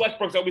 Right. Russell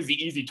Westbrook's always the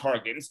easy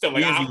target. And still,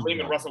 like, I'm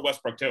blaming Russell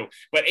Westbrook too.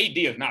 But AD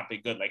has not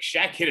been good. Like,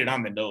 Shaq hit it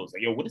on the nose.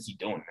 Like, yo, what is he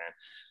doing, man?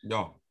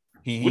 No.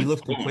 He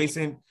looked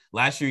complacent.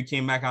 Last year, he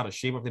came back out of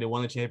shape after they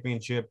won the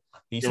championship.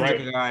 He seems like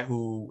a guy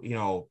who,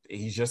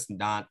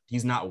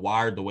 he's not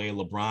wired the way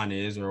LeBron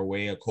is, or a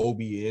way a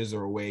Kobe is,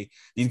 or a way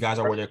these guys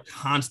are, where they're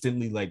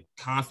constantly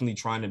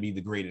trying to be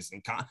the greatest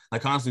and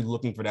constantly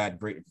looking for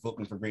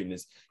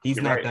greatness. He's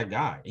not that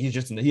guy. He's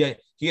just, he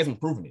hasn't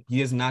proven it.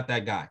 He is not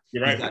that guy.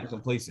 He's gotten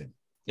complacent.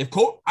 If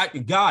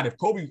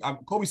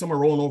Kobe somewhere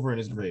rolling over in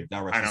his grave,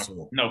 that rest his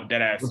soul. No,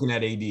 dead ass. Looking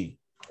at AD.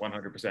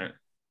 100%.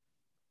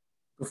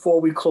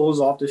 Before we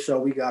close off the show,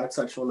 we got to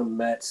touch on the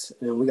Mets,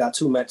 and we got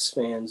 2 Mets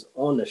fans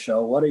on the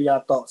show. What are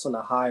y'all thoughts on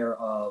the hire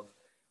of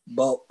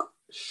Buck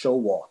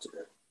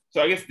Showalter?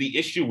 So I guess the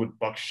issue with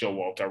Buck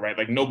Showalter, right?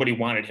 Like, nobody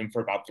wanted him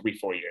for about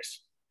 3-4 years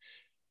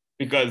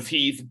because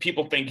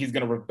people think he's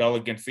going to rebel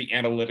against the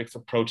analytics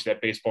approach that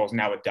baseball has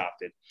now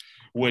adopted,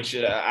 which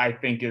I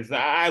think is,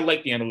 I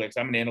like the analytics.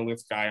 I'm an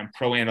analytics guy. I'm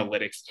pro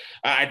analytics.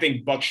 I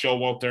think Buck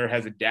Showalter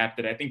has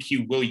adapted. I think he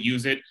will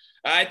use it.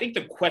 I think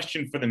the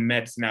question for the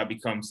Mets now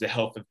becomes the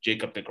health of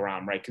Jacob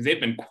deGrom, right? Because they've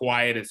been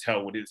quiet as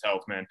hell with his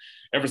health, man.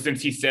 Ever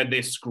since he said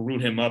they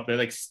screwed him up, they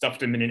like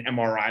stuffed him in an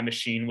MRI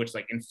machine, which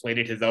like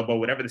inflated his elbow,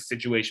 whatever the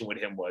situation with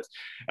him was.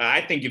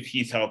 I think if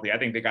he's healthy, I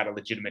think they got a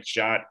legitimate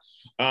shot.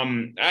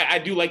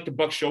 I do like the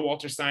Buck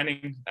Showalter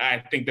signing.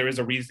 I think there is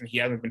a reason he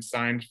hasn't been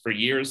signed for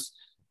years.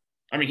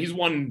 I mean, he's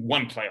won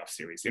 1 playoff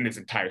series in his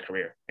entire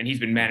career, and he's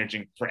been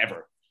managing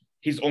forever.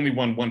 He's only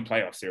won 1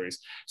 playoff series.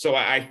 So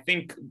I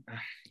think,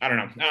 I don't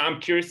know.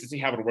 I'm curious to see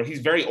how it'll work.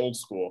 He's very old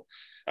school.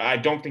 I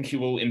don't think he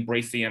will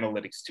embrace the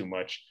analytics too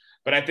much.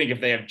 But I think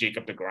if they have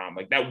Jacob deGrom,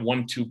 like that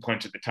 1-2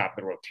 punch at the top of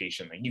the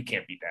rotation, like you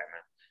can't beat that,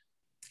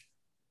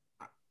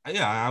 man.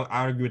 Yeah,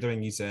 I agree with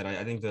everything you said.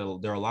 I think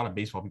there are a lot of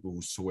baseball people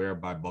who swear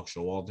by Buck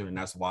Showalter, and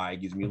that's why it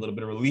gives me a little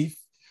bit of relief.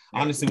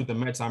 Yeah. Honestly, with the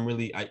Mets, I'm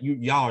really, you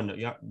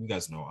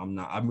guys know,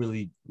 I'm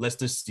really, let's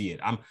just see it.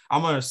 I'm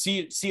going to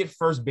see it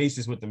first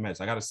basis with the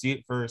Mets. I got to see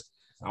it first.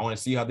 I want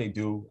to see how they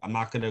do. I'm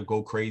not going to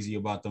go crazy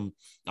about them.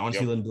 I want to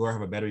see Lindor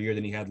have a better year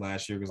than he had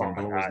last year, because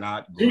Lindor was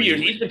not great. 2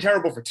 years. He's been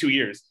terrible for 2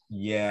 years.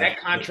 Yeah.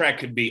 That contract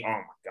could be,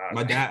 oh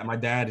my God. My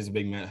dad is a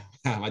big man.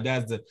 My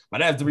dad's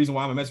the reason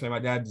why I'm a Mets fan. My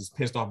dad is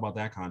pissed off about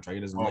that contract.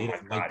 He doesn't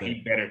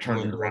he better turn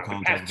it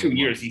around. The past 2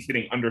 years, he's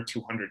hitting under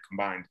 200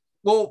 combined.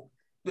 Well,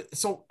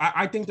 so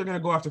I think they're going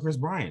to go after Chris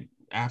Bryant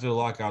after the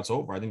lockout's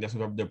over. I think that's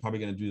what they're probably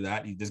going to do.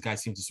 That this guy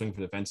seems to swing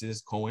for the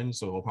fences, Cohen.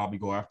 So he'll probably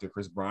go after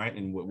Chris Bryant,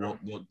 and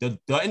the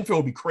infield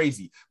will be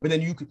crazy. But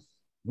then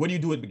what do you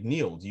do with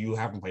McNeil? Do you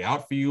have him play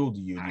outfield?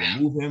 Do you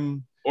move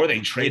him, or they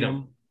trade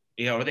him?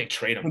 Yeah, or they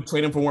trade him.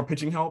 Trade him for more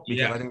pitching help,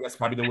 because I think that's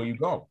probably the way you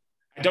go.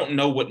 I don't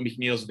know what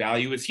McNeil's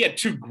value is. He had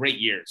 2 great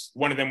years.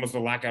 One of them was the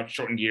lockout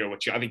shortened year,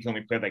 which I think he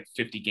only played like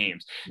 50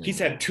 games. Mm-hmm. He's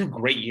had 2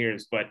 great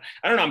years, but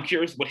I don't know. I'm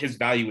curious what his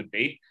value would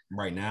be.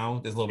 Right now,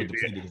 there's a little bit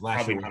depleted, because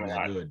last year wasn't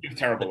that good. He was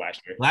terrible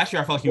last year. Last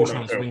year, I felt like he was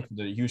trying to swing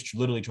he was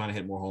literally trying to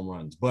hit more home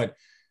runs. But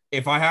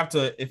if I have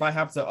to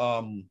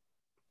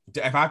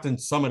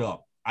sum it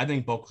up, I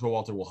think Buck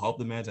Showalter will help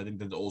the Mets. I think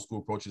that the old school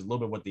approach is a little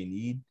bit what they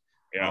need.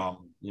 Yeah.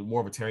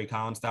 More of a Terry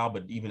Collins style,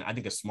 but even I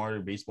think a smarter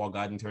baseball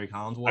guy than Terry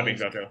Collins was. I think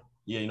so too.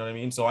 Yeah, you know what I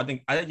mean? So I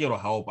think it'll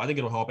help.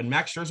 And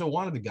Max Scherzer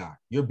wanted the guy.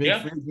 Your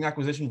big free agent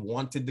acquisition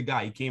wanted the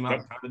guy. He came out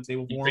and pounded the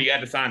table for him. So you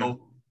had to sign him.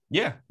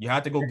 Yeah, you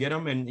had to go get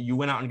him, and you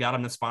went out and got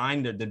him. That's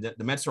fine. The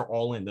Mets are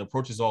all in. The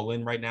approach is all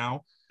in right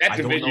now. That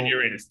division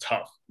you're in is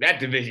tough. That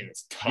division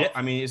is tough. Yeah,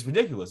 I mean, it's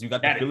ridiculous. You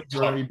got the Phillies who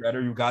are going to be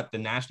better. You've got the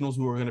Nationals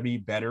who are going to be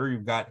better.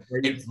 You've got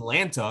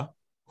Atlanta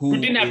who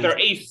didn't have their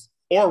ace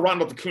or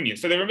Ronald Acuna.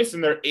 So they were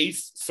missing their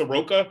ace,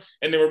 Soroka,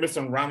 and they were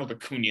missing Ronald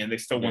Acuna, and they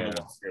still won the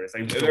World Series.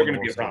 Like, they're going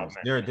to be a problem.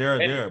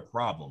 They're a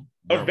problem.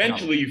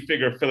 Eventually, you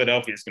figure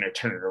Philadelphia is going to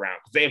turn it around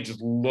because they have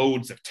just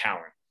loads of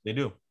talent. They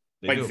do.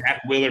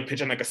 Zach Wheeler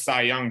pitching like a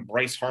Cy Young,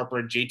 Bryce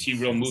Harper, JT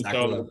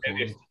Realmuto.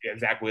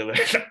 Zach Wheeler,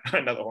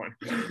 another one.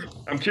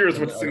 I'm curious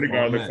what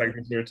Syndergaard looks like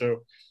this year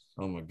too.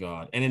 Oh my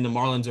God! And then the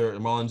Marlins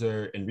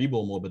are in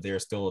rebuild mode, but they're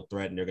still a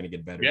threat, and they're going to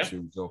get better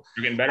too. So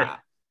you're getting better.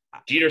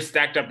 Jeter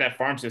stacked up that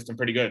farm system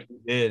pretty good.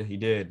 He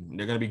did.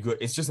 They're going to be good.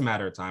 It's just a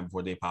matter of time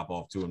before they pop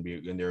off too,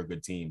 and they're a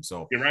good team.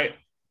 So you're right.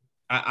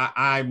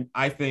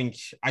 I think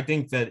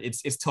that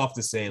it's tough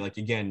to say. Like,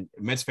 again,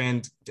 Mets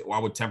fans, I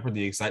would temper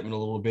the excitement a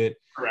little bit.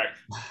 Correct.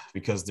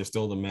 Because they're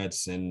still the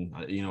Mets, and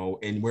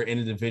and we're in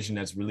a division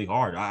that's really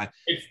hard. I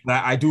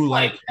do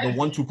like the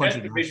 1-2 punch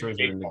of the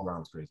in the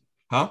ground is crazy.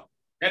 Huh?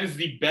 That is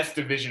the best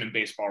division in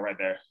baseball right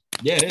there.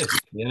 Yeah, it is.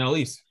 The NL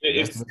East.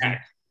 It's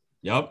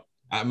Yep.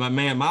 My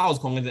man Miles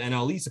calling it the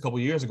NL East a couple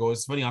of years ago.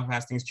 It's funny how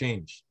fast things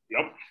change.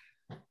 Yep.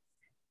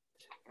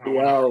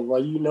 Yo,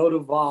 well, you know the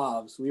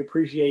vibes. We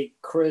appreciate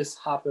Chris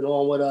hopping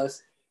on with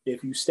us.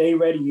 If you stay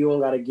ready, you don't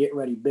got to get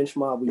ready. Bench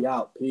Mob, we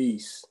out.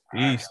 Peace.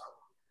 Peace.